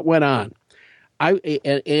aware what went on. This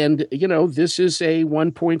is a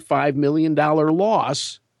 $1.5 million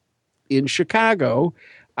loss in Chicago.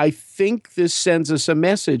 I think this sends us a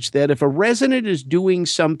message that if a resident is doing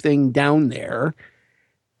something down there,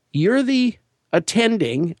 you're the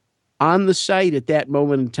attending on the site at that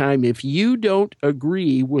moment in time. If you don't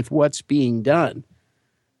agree with what's being done,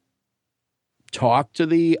 talk to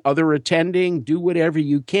the other attending, do whatever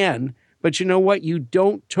you can. But you know what? You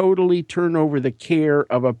don't totally turn over the care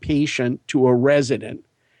of a patient to a resident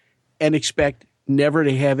and expect never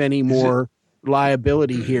to have any more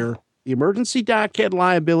liability here. The emergency doc had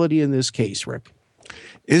liability in this case, Rick.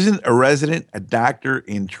 Isn't a resident a doctor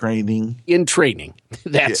in training? In training.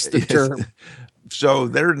 That's the term. So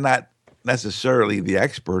they're not necessarily the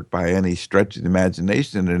expert by any stretch of the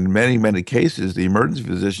imagination. And in many, many cases, the emergency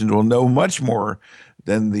physician will know much more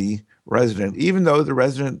than the resident, even though the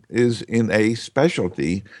resident is in a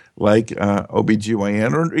specialty like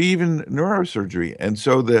OBGYN or even neurosurgery. And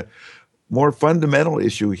so the more fundamental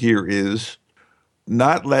issue here is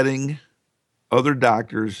not letting other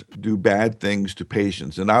doctors do bad things to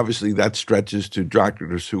patients. And obviously that stretches to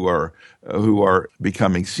doctors who are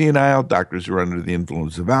becoming senile, doctors who are under the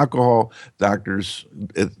influence of alcohol, doctors,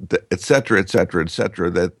 et cetera,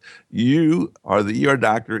 that you are the ER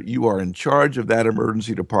doctor, you are in charge of that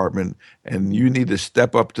emergency department, and you need to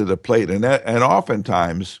step up to the plate. And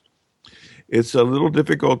oftentimes it's a little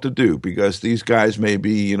difficult to do because these guys may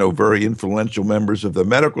be, very influential members of the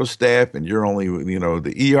medical staff, and you're only,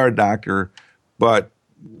 the ER doctor. But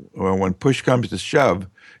when push comes to shove,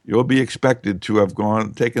 you'll be expected to have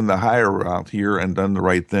taken the higher route here and done the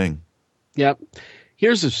right thing. Yep.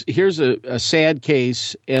 Here's a sad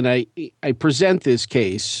case, and I present this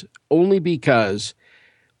case only because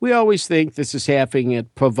we always think this is happening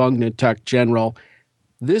at Pavungnatuk General.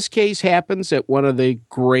 This case happens at one of the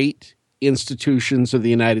great institutions of the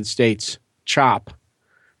United States, CHOP,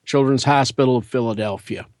 Children's Hospital of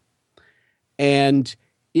Philadelphia. And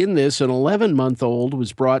in this, an 11-month-old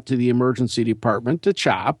was brought to the emergency department to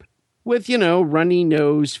CHOP with, runny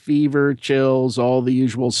nose, fever, chills, all the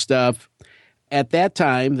usual stuff. At that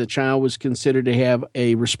time, the child was considered to have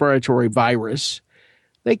a respiratory virus.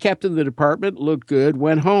 They kept him in the department, looked good,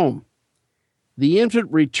 went home. The infant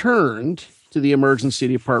returned to the emergency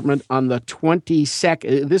department on the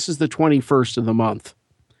 22nd. This is the 21st of the month.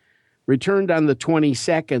 Returned on the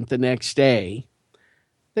 22nd the next day.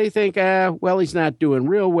 They think, he's not doing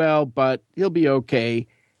real well, but he'll be okay.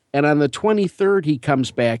 And on the 23rd, he comes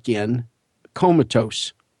back in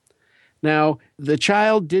comatose. Now, the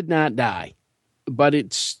child did not die, but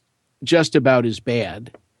it's just about as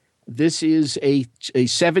bad. This is a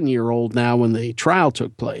 7-year-old now when the trial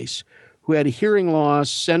took place who had hearing loss,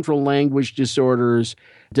 central language disorders,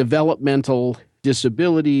 developmental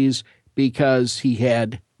disabilities because he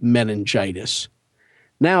had meningitis.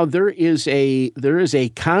 Now, there is a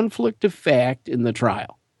conflict of fact in the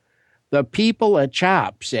trial. The people at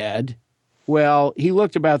CHOP said, he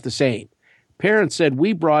looked about the same. Parents said,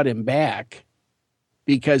 we brought him back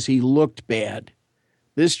because he looked bad.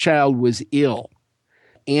 This child was ill.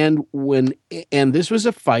 And this was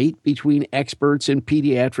a fight between experts in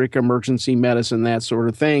pediatric emergency medicine, that sort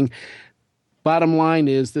of thing. Bottom line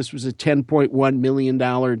is this was a $10.1 million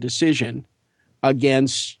decision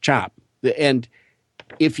against CHOP. And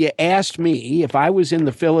if you asked me, if I was in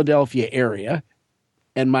the Philadelphia area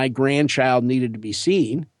and my grandchild needed to be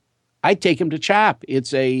seen, I'd take him to CHOP.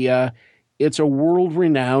 It's a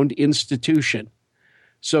world-renowned institution.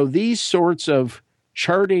 So these sorts of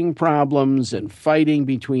charting problems and fighting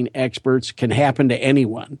between experts can happen to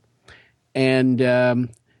anyone. And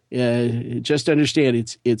just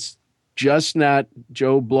understand, it's just not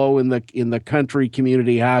Joe Blow in the country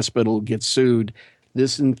community hospital gets sued.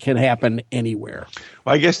 This can happen anywhere.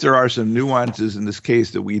 Well, I guess there are some nuances in this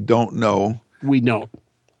case that we don't know. We don't.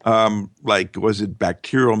 Like, was it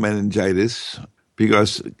bacterial meningitis?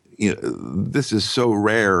 Because this is so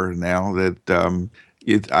rare now that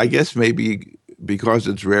I guess maybe because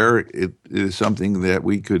it's rare, it is something that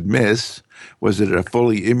we could miss. Was it a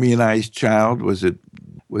fully immunized child? Was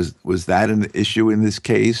that an issue in this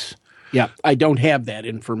case? Yeah, I don't have that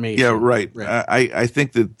information. Yeah, right. I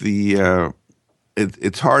think that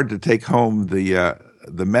it's hard to take home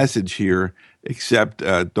the message here, except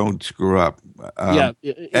don't screw up.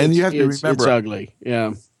 And you have to remember it's ugly.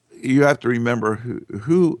 Yeah, you have to remember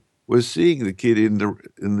who was seeing the kid in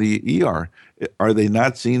the ER. Are they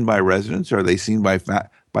not seen by residents? Are they seen by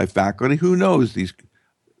faculty? Who knows?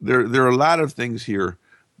 There are a lot of things here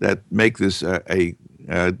that make this a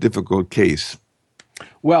difficult case.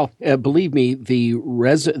 Well, believe me, the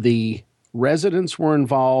residents were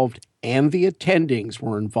involved and the attendings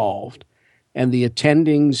were involved, and the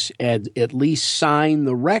attendings had at least signed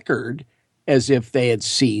the record as if they had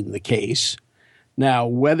seen the case. Now,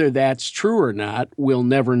 whether that's true or not, we'll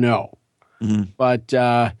never know. Mm-hmm. But,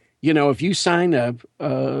 if you sign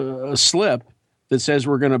a slip that says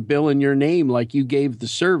we're going to bill in your name like you gave the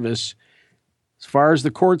service, as far as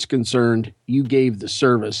the court's concerned, you gave the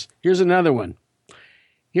service. Here's another one.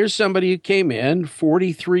 Here's somebody who came in,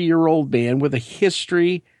 43-year-old man with a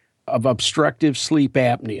history of obstructive sleep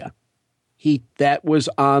apnea. That was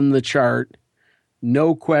on the chart,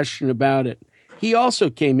 no question about it. He also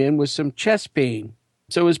came in with some chest pain.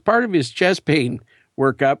 So as part of his chest pain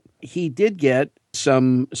workup, he did get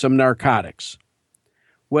some narcotics.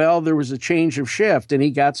 Well, there was a change of shift, and he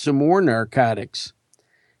got some more narcotics.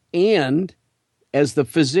 And as the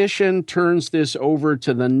physician turns this over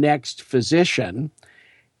to the next physician,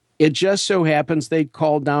 it just so happens they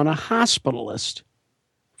called down a hospitalist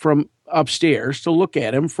from upstairs to look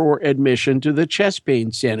at him for admission to the chest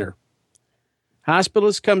pain center.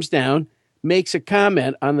 Hospitalist comes down, makes a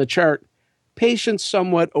comment on the chart, patient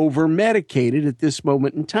somewhat over-medicated at this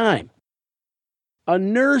moment in time. A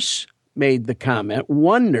nurse made the comment,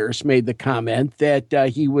 one nurse made the comment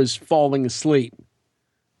that he was falling asleep,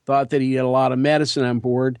 thought that he had a lot of medicine on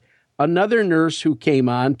board. Another nurse who came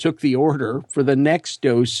on took the order for the next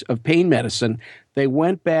dose of pain medicine. They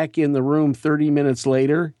went back in the room 30 minutes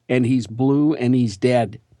later, and he's blue and he's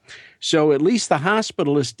dead. So at least the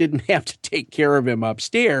hospitalist didn't have to take care of him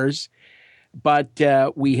upstairs. But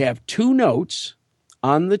we have two notes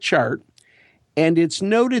on the chart, and it's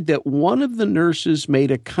noted that one of the nurses made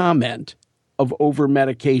a comment of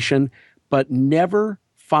over-medication, but never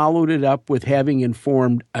followed it up with having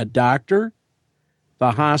informed a doctor,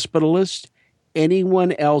 the hospitalist,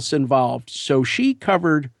 anyone else involved. So she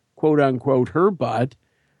covered, quote unquote, her butt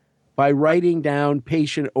by writing down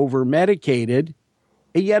patient over-medicated,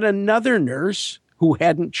 and yet another nurse who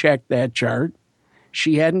hadn't checked that chart,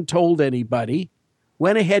 she hadn't told anybody,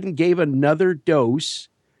 went ahead and gave another dose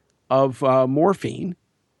of morphine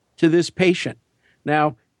to this patient.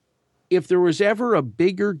 Now, if there was ever a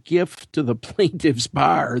bigger gift to the plaintiff's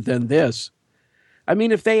bar than this, I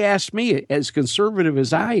mean, if they asked me, as conservative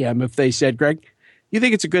as I am, if they said, Greg, you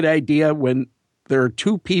think it's a good idea when there are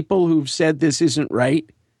two people who've said this isn't right,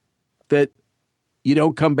 that you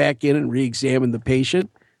don't come back in and re-examine the patient?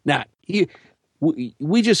 Nah,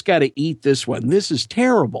 we just got to eat this one. This is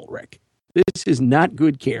terrible, Rick. This is not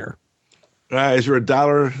good care. Is there a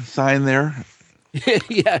dollar sign there?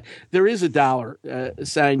 Yeah, there is a dollar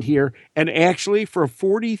sign here. And actually, for a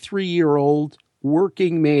 43-year-old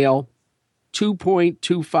working male,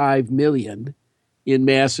 $2.25 million in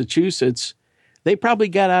Massachusetts, they probably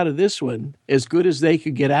got out of this one as good as they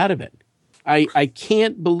could get out of it. I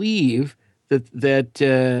can't believe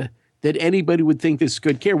that anybody would think this is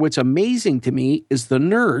good care. What's amazing to me is the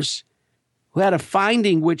nurse who had a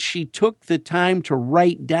finding which she took the time to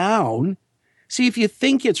write down. See, if you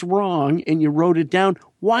think it's wrong and you wrote it down,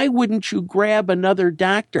 why wouldn't you grab another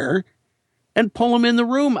doctor and pull him in the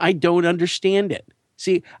room? I don't understand it.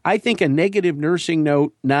 See, I think a negative nursing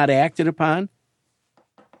note not acted upon,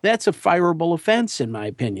 that's a fireable offense, in my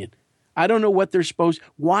opinion. I don't know what they're supposed.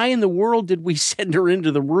 Why in the world did we send her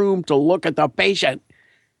into the room to look at the patient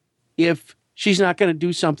if she's not going to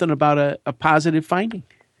do something about a positive finding.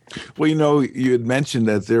 Well, you had mentioned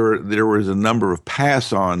that there was a number of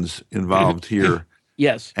pass-ons involved here.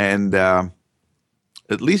 Yes. And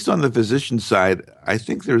at least on the physician side, I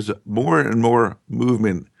think there's more and more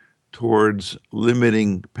movement towards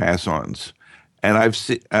limiting pass-ons. And I've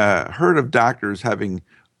heard of doctors having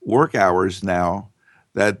work hours now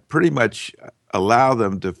that pretty much allow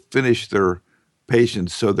them to finish their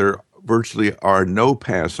patients, so there virtually are no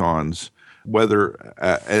pass-ons. Whether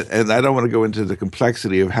and I don't want to go into the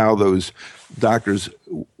complexity of how those doctors'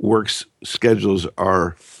 work schedules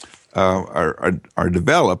are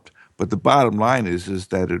developed, but the bottom line is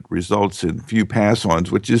that it results in few pass-ons,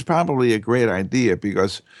 which is probably a great idea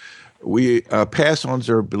because pass-ons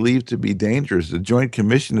are believed to be dangerous. The Joint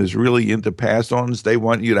Commission is really into pass-ons. They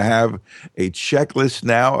want you to have a checklist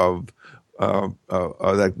now of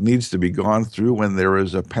that needs to be gone through when there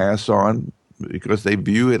is a pass-on, because they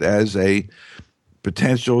view it as a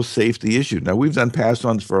potential safety issue. Now, we've done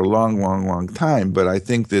pass-ons for a long, long, long time, but I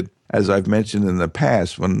think that, as I've mentioned in the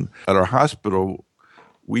past, when at our hospital,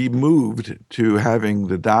 we moved to having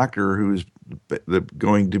the doctor who's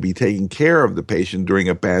going to be taking care of the patient during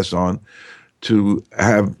a pass-on to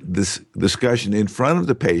have this discussion in front of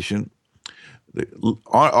the patient. The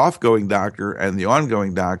off-going doctor and the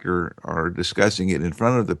ongoing doctor are discussing it in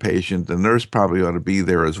front of the patient. The nurse probably ought to be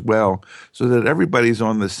there as well, so that everybody's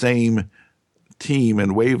on the same team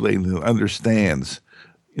and wavelength and understands.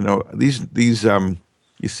 These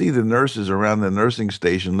you see the nurses around the nursing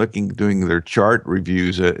station doing their chart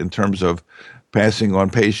reviews in terms of passing on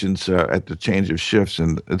patients at the change of shifts,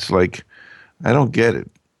 and it's like, I don't get it.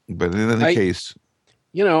 But in any case.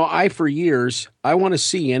 For years, I want to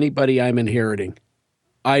see anybody I'm inheriting.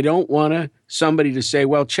 I don't want somebody to say,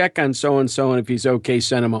 well, check on so-and-so, and if he's okay,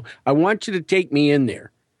 send him home. I want you to take me in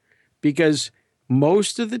there, because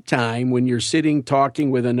most of the time when you're sitting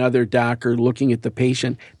talking with another doctor looking at the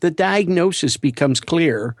patient, the diagnosis becomes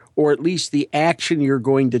clear, or at least the action you're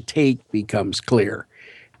going to take becomes clear.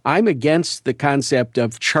 I'm against the concept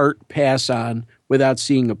of chart pass-on without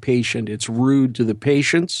seeing a patient. It's rude to the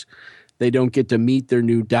patients. They don't get to meet their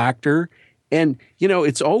new doctor. And,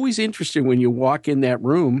 it's always interesting when you walk in that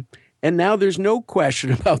room, and now there's no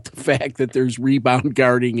question about the fact that there's rebound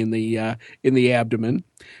guarding in the abdomen.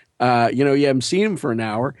 You haven't seen him for an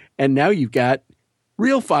hour, and now you've got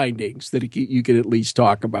real findings that you can at least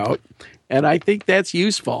talk about. And I think that's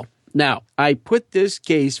useful. Now, I put this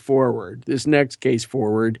next case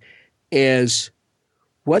forward, as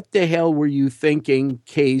what the hell were you thinking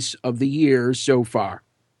case of the year so far?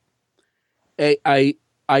 I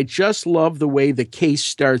just love the way the case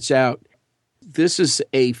starts out. This is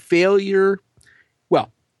a failure.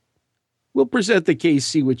 Well, we'll present the case,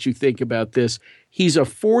 see what you think about this. He's a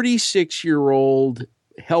 46-year-old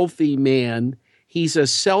healthy man. He's a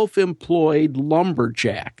self-employed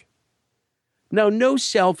lumberjack. Now, no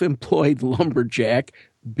self-employed lumberjack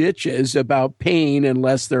bitches about pain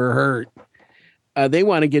unless they're hurt. They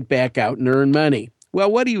want to get back out and earn money.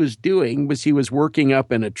 Well, what he was doing was he was working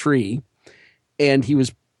up in a tree, and he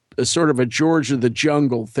was a sort of a George of the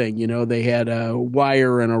Jungle thing. They had a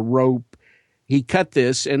wire and a rope. He cut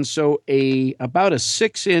this, and so about a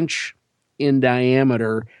 6-inch in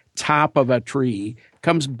diameter top of a tree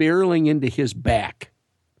comes barreling into his back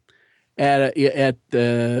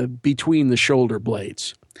between the shoulder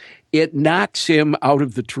blades. It knocks him out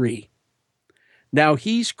of the tree. Now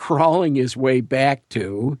he's crawling his way back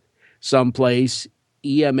to someplace.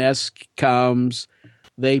 EMS comes.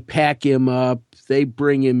 They pack him up. They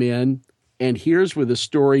bring him in. And here's where the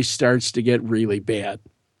story starts to get really bad.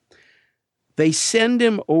 They send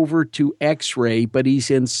him over to X-ray, but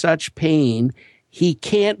he's in such pain, he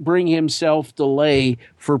can't bring himself to lay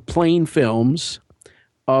for plain films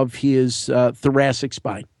of his thoracic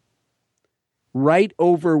spine. Right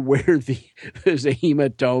over where there's a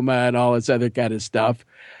hematoma and all this other kind of stuff.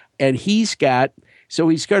 And he kind of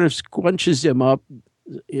squunches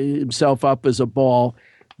himself up as a ball.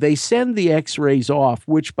 They send the X-rays off,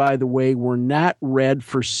 which, by the way, were not read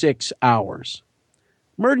for 6 hours.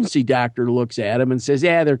 Emergency doctor looks at him and says,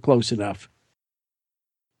 they're close enough.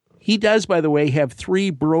 He does, by the way, have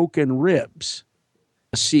 3 broken ribs,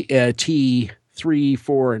 T3,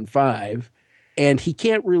 4, and 5, and he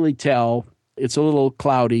can't really tell. It's a little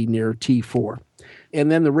cloudy near T4.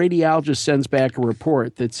 And then the radiologist sends back a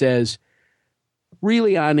report that says,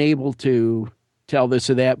 really unable to tell this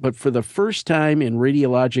or that, but for the first time in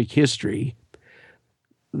radiologic history,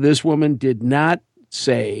 this woman did not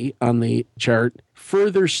say on the chart,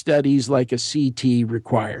 further studies like a CT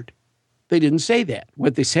required. They didn't say that.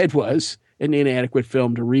 What they said was an inadequate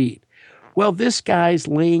film to read. Well, this guy's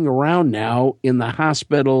laying around now in the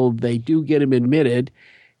hospital. They do get him admitted.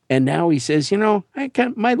 And now he says,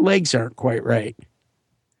 my legs aren't quite right.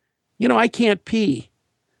 I can't pee.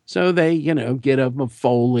 So they, get him a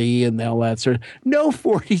Foley and all that sort of. No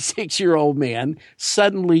 46-year-old man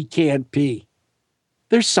suddenly can't pee.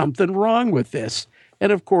 There's something wrong with this.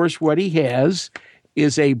 And of course, what he has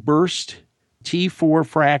is a burst T4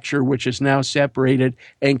 fracture, which is now separated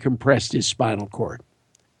and compressed his spinal cord.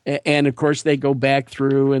 And of course, they go back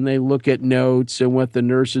through and they look at notes and what the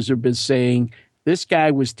nurses have been saying. This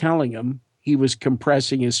guy was telling him he was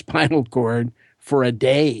compressing his spinal cord for a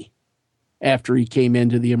day after he came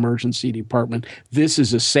into the emergency department. This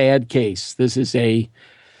is a sad case. This is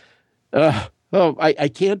I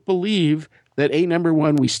can't believe that number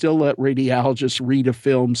one, we still let radiologists read a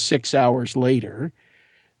film 6 hours later.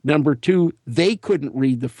 Number two, they couldn't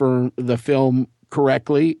read the film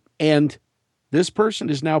correctly. And this person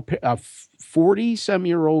is now a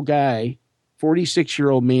 40-some-year-old guy,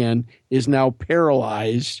 46-year-old man is now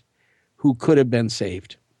paralyzed who could have been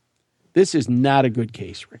saved. This is not a good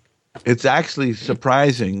case, Rick. It's actually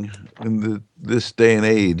surprising in this day and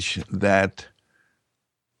age that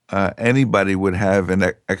anybody would have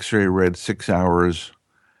an X-ray read 6 hours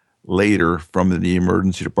later from the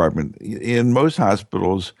emergency department. In most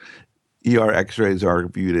hospitals, ER X-rays are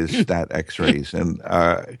viewed as stat X-rays and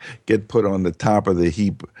get put on the top of the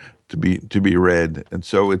heap to be read. And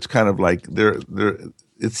so it's kind of like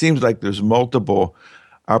it seems like there's multiple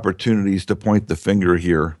opportunities to point the finger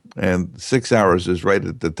here, and 6 hours is right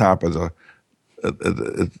at the top of the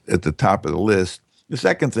top of the list. The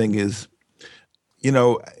second thing is,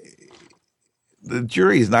 the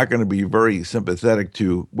jury is not going to be very sympathetic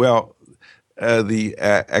to, the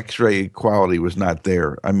X-ray quality was not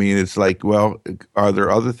there. I mean, it's like, well, are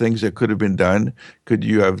there other things that could have been done? Could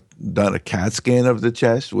you have done a CAT scan of the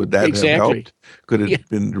chest? Would that have helped? Could it have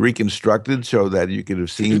been reconstructed so that you could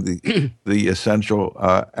have seen the essential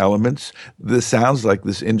elements? This sounds like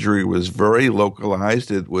this injury was very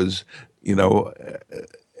localized. It was,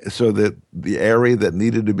 so that the area that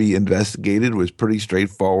needed to be investigated was pretty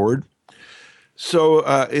straightforward. So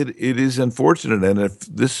it is unfortunate, and if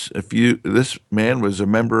this man was a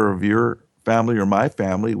member of your family or my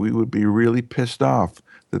family, we would be really pissed off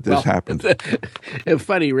that this happened.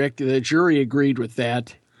 Funny, Rick. The jury agreed with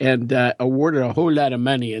that and awarded a whole lot of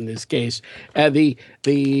money in this case.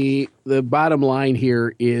 The bottom line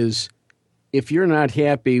here is, if you're not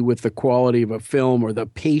happy with the quality of a film or the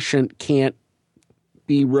patient can't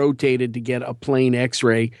be rotated to get a plain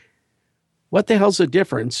X-ray, what the hell's the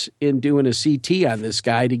difference in doing a CT on this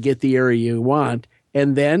guy to get the area you want?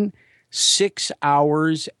 And then 6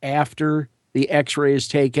 hours after the X-ray is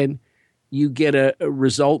taken, you get a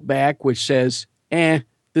result back which says, this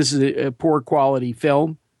is a poor quality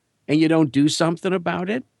film, and you don't do something about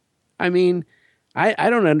it? I mean, I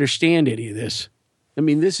don't understand any of this. I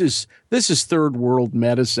mean, this is third world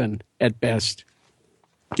medicine at best.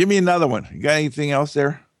 Give me another one. You got anything else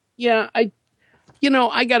there? Yeah, I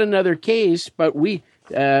got another case, but we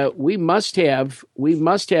must have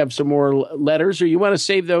some more letters, or you want to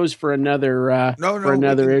save those for another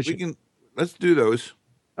issue? Let's do those.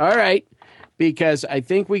 All right, because I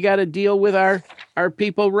think we got to deal with our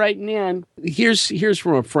people writing in. Here's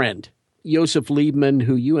from a friend, Joseph Liebman,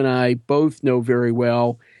 who you and I both know very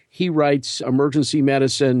well. He writes emergency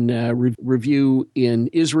medicine review in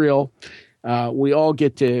Israel. We all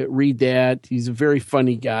get to read that. He's a very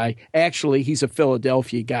funny guy. Actually, he's a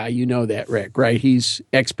Philadelphia guy. You know that, Rick, right? He's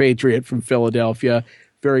expatriate from Philadelphia.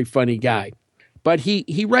 Very funny guy. But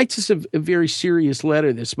he writes us a very serious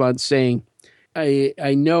letter this month saying,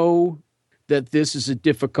 I know that this is a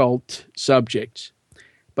difficult subject,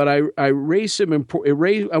 but I want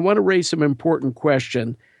to raise some important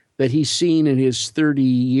question that he's seen in his 30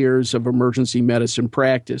 years of emergency medicine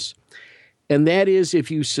practice. And that is,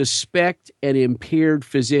 if you suspect an impaired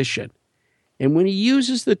physician. And when he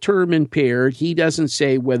uses the term impaired, he doesn't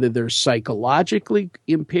say whether they're psychologically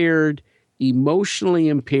impaired, emotionally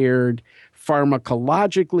impaired,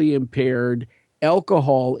 pharmacologically impaired,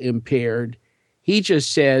 alcohol impaired. He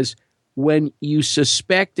just says, when you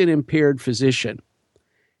suspect an impaired physician.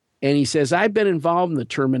 And he says, I've been involved in the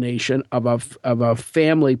termination of a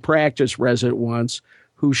family practice resident once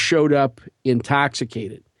who showed up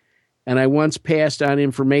intoxicated. And I once passed on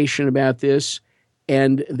information about this,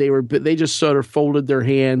 and they just sort of folded their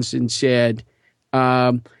hands and said,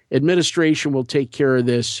 administration will take care of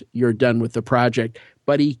this. You're done with the project.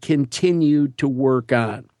 But he continued to work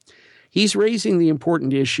on. He's raising the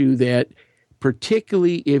important issue that,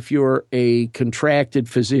 particularly if you're a contracted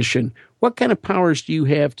physician, what kind of powers do you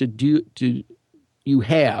have to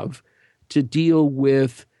to deal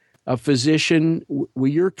with a physician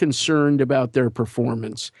where you're concerned about their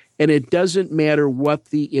performance, and it doesn't matter what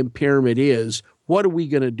the impairment is, what are we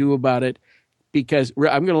going to do about it? Because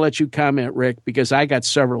I'm going to let you comment, Rick, because I got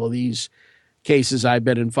several of these cases I've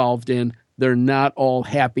been involved in. They're not all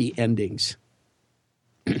happy endings.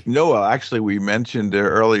 No, well, actually, we mentioned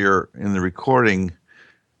earlier in the recording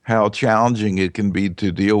how challenging it can be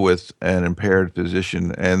to deal with an impaired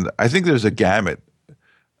physician. And I think there's a gamut.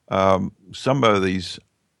 Some of these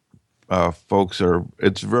folks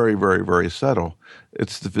it's very, very, very subtle.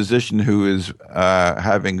 It's the physician who is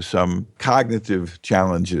having some cognitive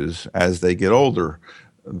challenges as they get older,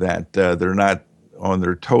 that they're not on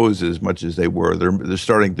their toes as much as they were. They're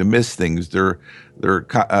starting to miss things. Their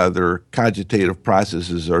cogitative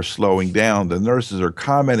processes are slowing down. The nurses are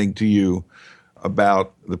commenting to you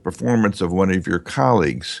about the performance of one of your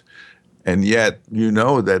colleagues, and yet you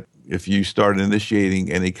know that if you start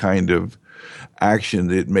initiating any kind of action,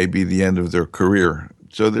 it may be the end of their career.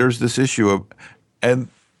 So there's this issue and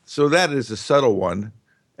so that is a subtle one,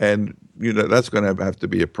 and that's going to have to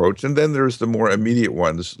be approached. And then there's the more immediate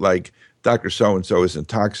ones, like Dr. So-and-so is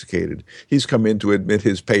intoxicated. He's come in to admit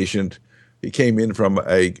his patient. He came in from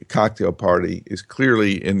a cocktail party, is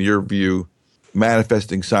clearly, in your view,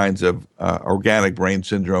 manifesting signs of organic brain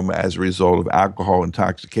syndrome as a result of alcohol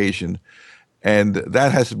intoxication. And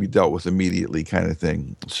that has to be dealt with immediately, kind of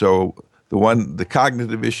thing. So the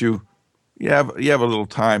cognitive issue, you have a little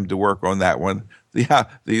time to work on that one.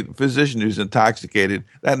 The physician who's intoxicated,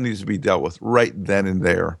 that needs to be dealt with right then and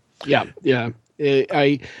there. Yeah.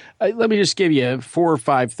 I let me just give you 4 or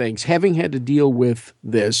 5 things. Having had to deal with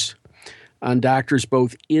this on doctors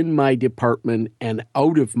both in my department and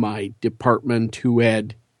out of my department who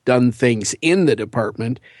had done things in the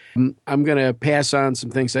department, I'm going to pass on some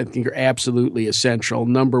things I think are absolutely essential.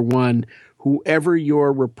 Number one, whoever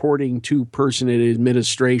you're reporting to person in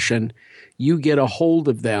administration, you get a hold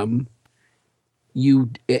of them,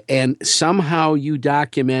 and somehow you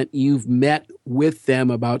document you've met with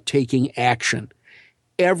them about taking action.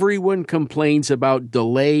 Everyone complains about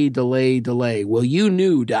delay. Well, you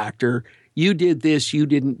knew, doctor, you did this, you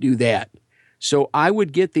didn't do that. So I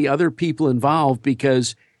would get the other people involved,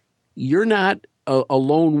 because you're not a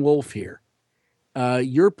lone wolf here.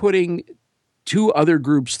 You're putting 2 other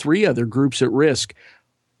groups, 3 other groups at risk.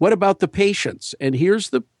 What about the patients? And here's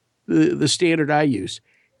the standard I use.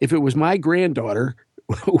 If it was my granddaughter,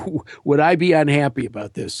 would I be unhappy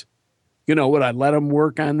about this? Would I let them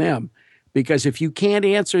work on them? Because if you can't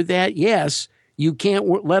answer that, yes, you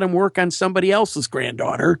can't let them work on somebody else's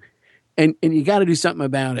granddaughter, and you got to do something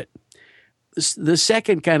about it. The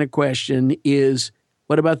second kind of question is,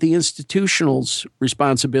 what about the institutional's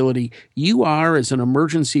responsibility? You are, as an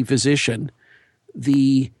emergency physician,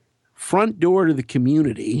 the front door to the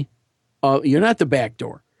community. You're not the back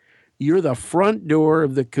door. You're the front door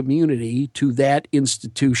of the community to that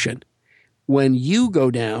institution. When you go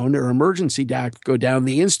down, or emergency docs go down,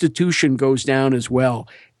 the institution goes down as well.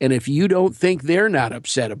 And if you don't think they're not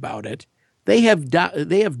upset about it, they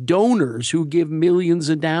have donors who give millions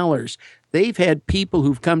of dollars. They've had people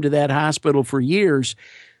who've come to that hospital for years.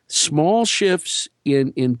 Small shifts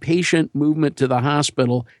in patient movement to the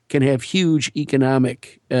hospital can have huge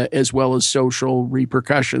economic as well as social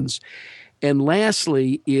repercussions. And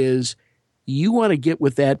lastly is, you want to get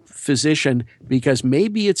with that physician because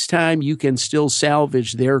maybe it's time you can still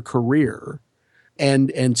salvage their career,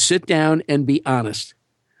 and sit down and be honest.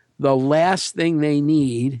 The last thing they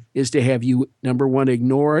need is to have you, number one,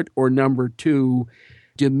 ignore it, or number two,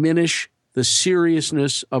 diminish the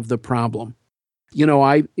seriousness of the problem.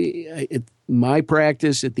 My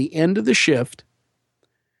practice, at the end of the shift,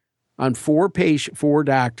 on 4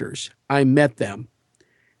 doctors, I met them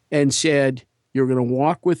and said, you're going to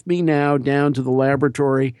walk with me now down to the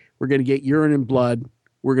laboratory. We're going to get urine and blood.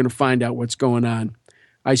 We're going to find out what's going on.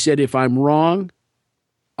 I said, if I'm wrong,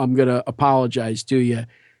 I'm going to apologize to you,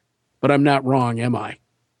 but I'm not wrong, am I?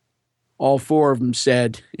 All 4 of them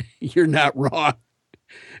said, you're not wrong.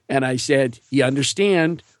 And I said, you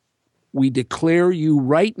understand, we declare you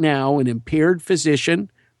right now an impaired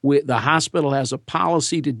physician. The hospital has a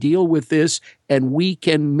policy to deal with this, and we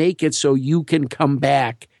can make it so you can come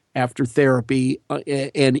back after therapy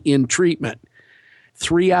and in treatment.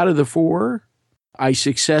 3 out of the 4, I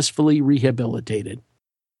successfully rehabilitated.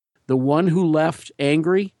 The one who left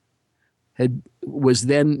angry was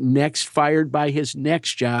then next fired by his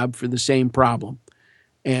next job for the same problem.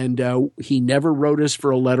 And he never wrote us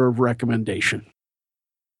for a letter of recommendation.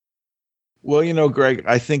 Well, Greg,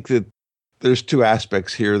 I think that there's 2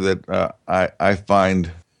 aspects here that I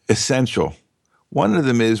find essential. One of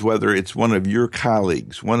them is whether it's one of your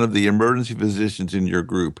colleagues, one of the emergency physicians in your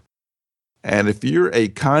group. And if you're a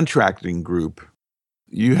contracting group,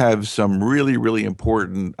 you have some really, really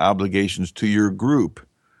important obligations to your group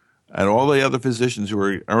and all the other physicians who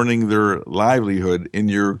are earning their livelihood in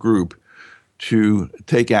your group to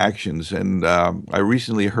take actions. And I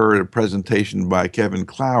recently heard a presentation by Kevin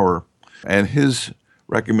Clower, and his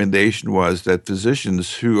recommendation was that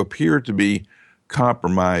physicians who appear to be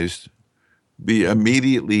compromised be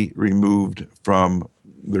immediately removed from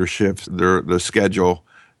their shifts, their schedule,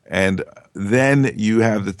 and then you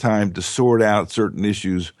have the time to sort out certain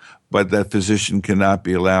issues, but that physician cannot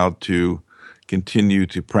be allowed to continue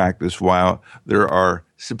to practice while there are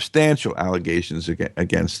substantial allegations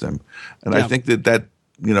against them. And I think that,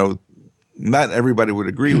 not everybody would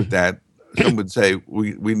agree with that. Some would say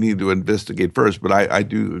we need to investigate first, but I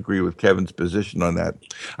do agree with Kevin's position on that.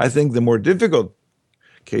 I think the more difficult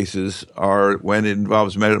cases are when it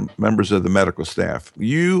involves members of the medical staff.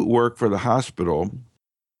 You work for the hospital,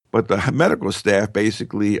 but the medical staff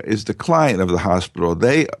basically is the client of the hospital.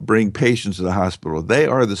 They bring patients to the hospital. They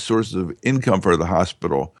are the source of income for the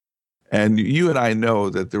hospital. And you and I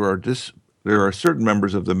know that there are certain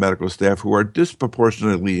members of the medical staff who are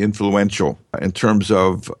disproportionately influential in terms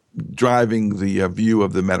of driving the view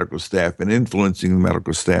of the medical staff and influencing the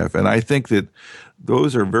medical staff. And I think that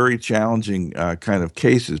those are very challenging kind of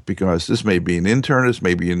cases, because this may be an internist,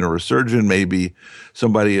 maybe a neurosurgeon, maybe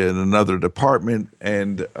somebody in another department.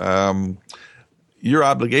 And your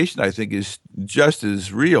obligation, I think, is just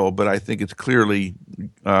as real, but I think it's clearly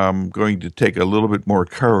going to take a little bit more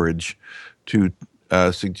courage to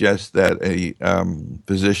suggest that a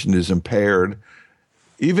physician is impaired,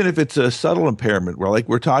 even if it's a subtle impairment, like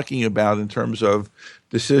we're talking about in terms of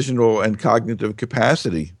decisional and cognitive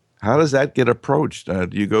capacity. How does that get approached? Do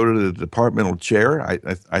you go to the departmental chair? I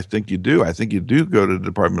think you do. I think you do go to the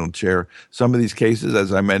departmental chair. Some of these cases,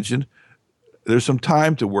 as I mentioned, there's some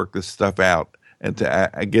time to work this stuff out and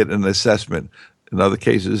to get an assessment. In other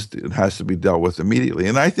cases, it has to be dealt with immediately.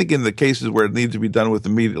 And I think in the cases where it needs to be done with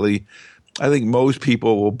immediately, I think most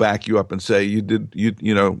people will back you up and say it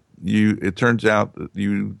turns out that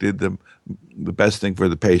you did the best thing for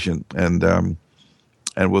the patient, and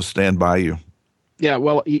we'll stand by you. Yeah,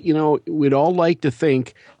 well, we'd all like to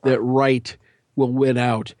think that right will win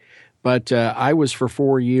out. But I was for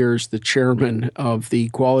 4 years the chairman of the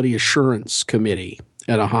Quality Assurance Committee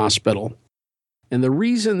at a hospital. And the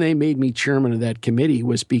reason they made me chairman of that committee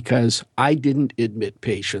was because I didn't admit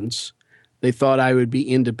patients. They thought I would be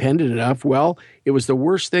independent enough. Well, it was the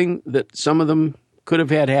worst thing that some of them could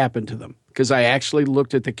have had happen to them, because I actually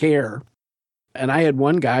looked at the care. And I had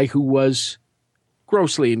one guy who was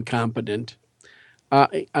grossly incompetent.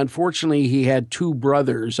 Unfortunately, he had 2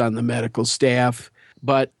 brothers on the medical staff.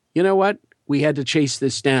 But you know what? We had to chase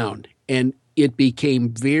this down. And it became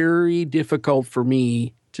very difficult for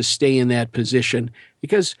me to stay in that position,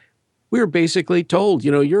 because we were basically told,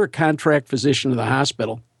 you're a contract physician of the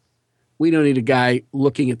hospital. We don't need a guy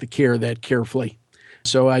looking at the care that carefully.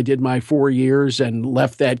 So I did my 4 years and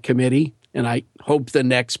left that committee. And I hope the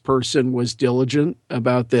next person was diligent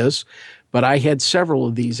about this. But I had several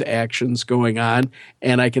of these actions going on,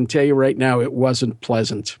 and I can tell you right now, it wasn't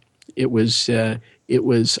pleasant. It was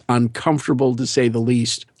uncomfortable to say the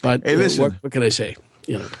least. But hey, listen, what can I say?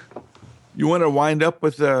 You want to wind up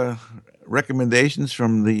with recommendations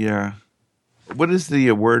from the what is the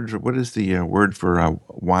word? What is the word for a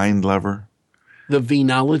wine lover? The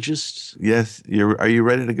venologists. Yes, are you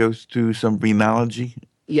ready to go to some venology?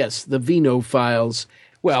 Yes, the venophiles.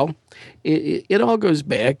 Well, it all goes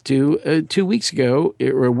back to 2 weeks ago,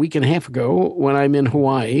 or a week and a half ago, when I'm in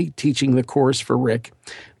Hawaii teaching the course for Rick.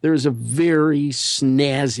 There's a very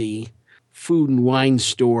snazzy food and wine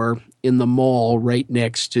store in the mall right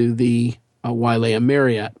next to the Wailea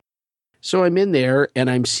Marriott. So I'm in there, and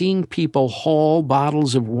I'm seeing people haul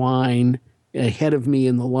bottles of wine ahead of me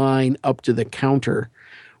in the line up to the counter,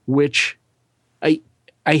 which I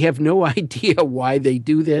have no idea why they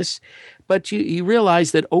do this. But you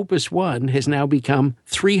realize that Opus One has now become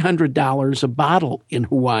 $300 a bottle in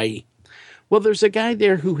Hawaii. Well, there's a guy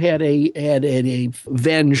there who had a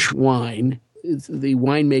Venge wine. The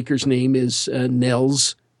winemaker's name is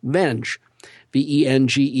Nels Venge,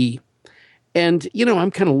 Venge. And,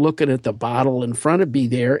 I'm kind of looking at the bottle in front of me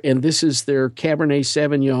there, and this is their Cabernet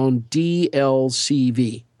Sauvignon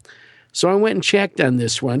DLCV. So I went and checked on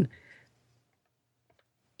this one.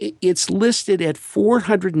 It's listed at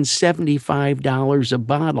 $475 a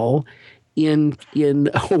bottle. In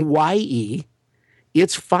Hawaii,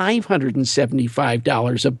 it's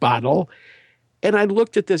 $575 a bottle. And I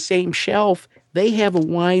looked at the same shelf. they have a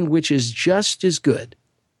wine which is just as good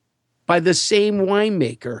by the same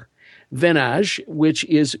winemaker, Vinage, which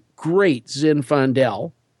is great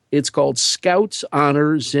Zinfandel. It's called Scout's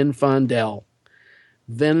Honor Zinfandel,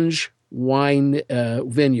 Vinage Wine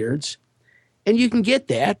Vineyards. And you can get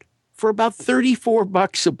that for about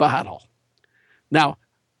 $34 a bottle. Now,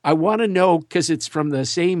 I want to know, because it's from the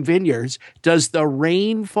same vineyards, does the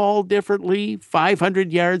rain fall differently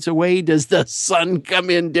 500 yards away? Does the sun come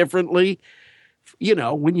in differently? You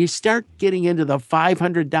know, when you start getting into the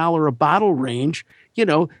 $500 a bottle range, you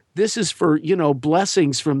know, this is for, you know,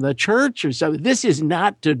 blessings from the church or something. This is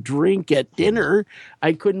not to drink at dinner.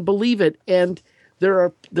 I couldn't believe it. And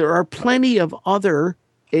there are plenty of other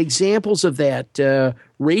examples of that.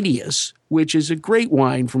 Radius, which is a great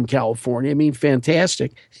wine from California. I mean,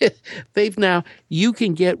 fantastic. You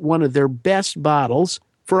can get one of their best bottles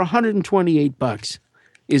for $128.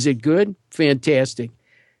 Is it good? Fantastic.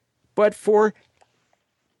 But for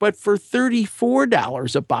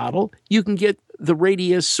 $34 a bottle, you can get the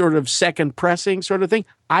Radius sort of second pressing sort of thing.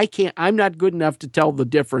 I'm not good enough to tell the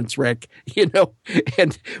difference, Rick, you know.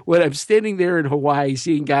 And when I'm standing there in Hawaii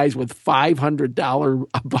seeing guys with $500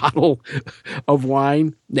 a bottle of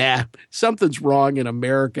wine, something's wrong in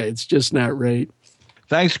America. It's just not right.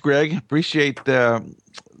 Thanks, Greg. Appreciate the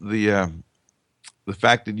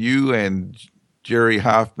fact that you and Jerry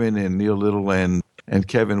Hoffman and Neil Little and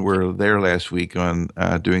Kevin were there last week on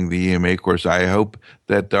doing the EMA course. I hope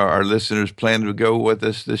that our listeners plan to go with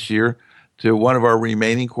us this year to one of our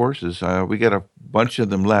remaining courses. We got a bunch of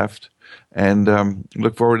them left, and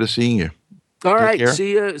look forward to seeing you. All right.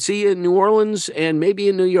 Care. See you in New Orleans and maybe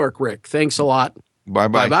in New York, Rick. Thanks a lot.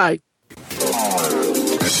 Bye-bye. Bye-bye.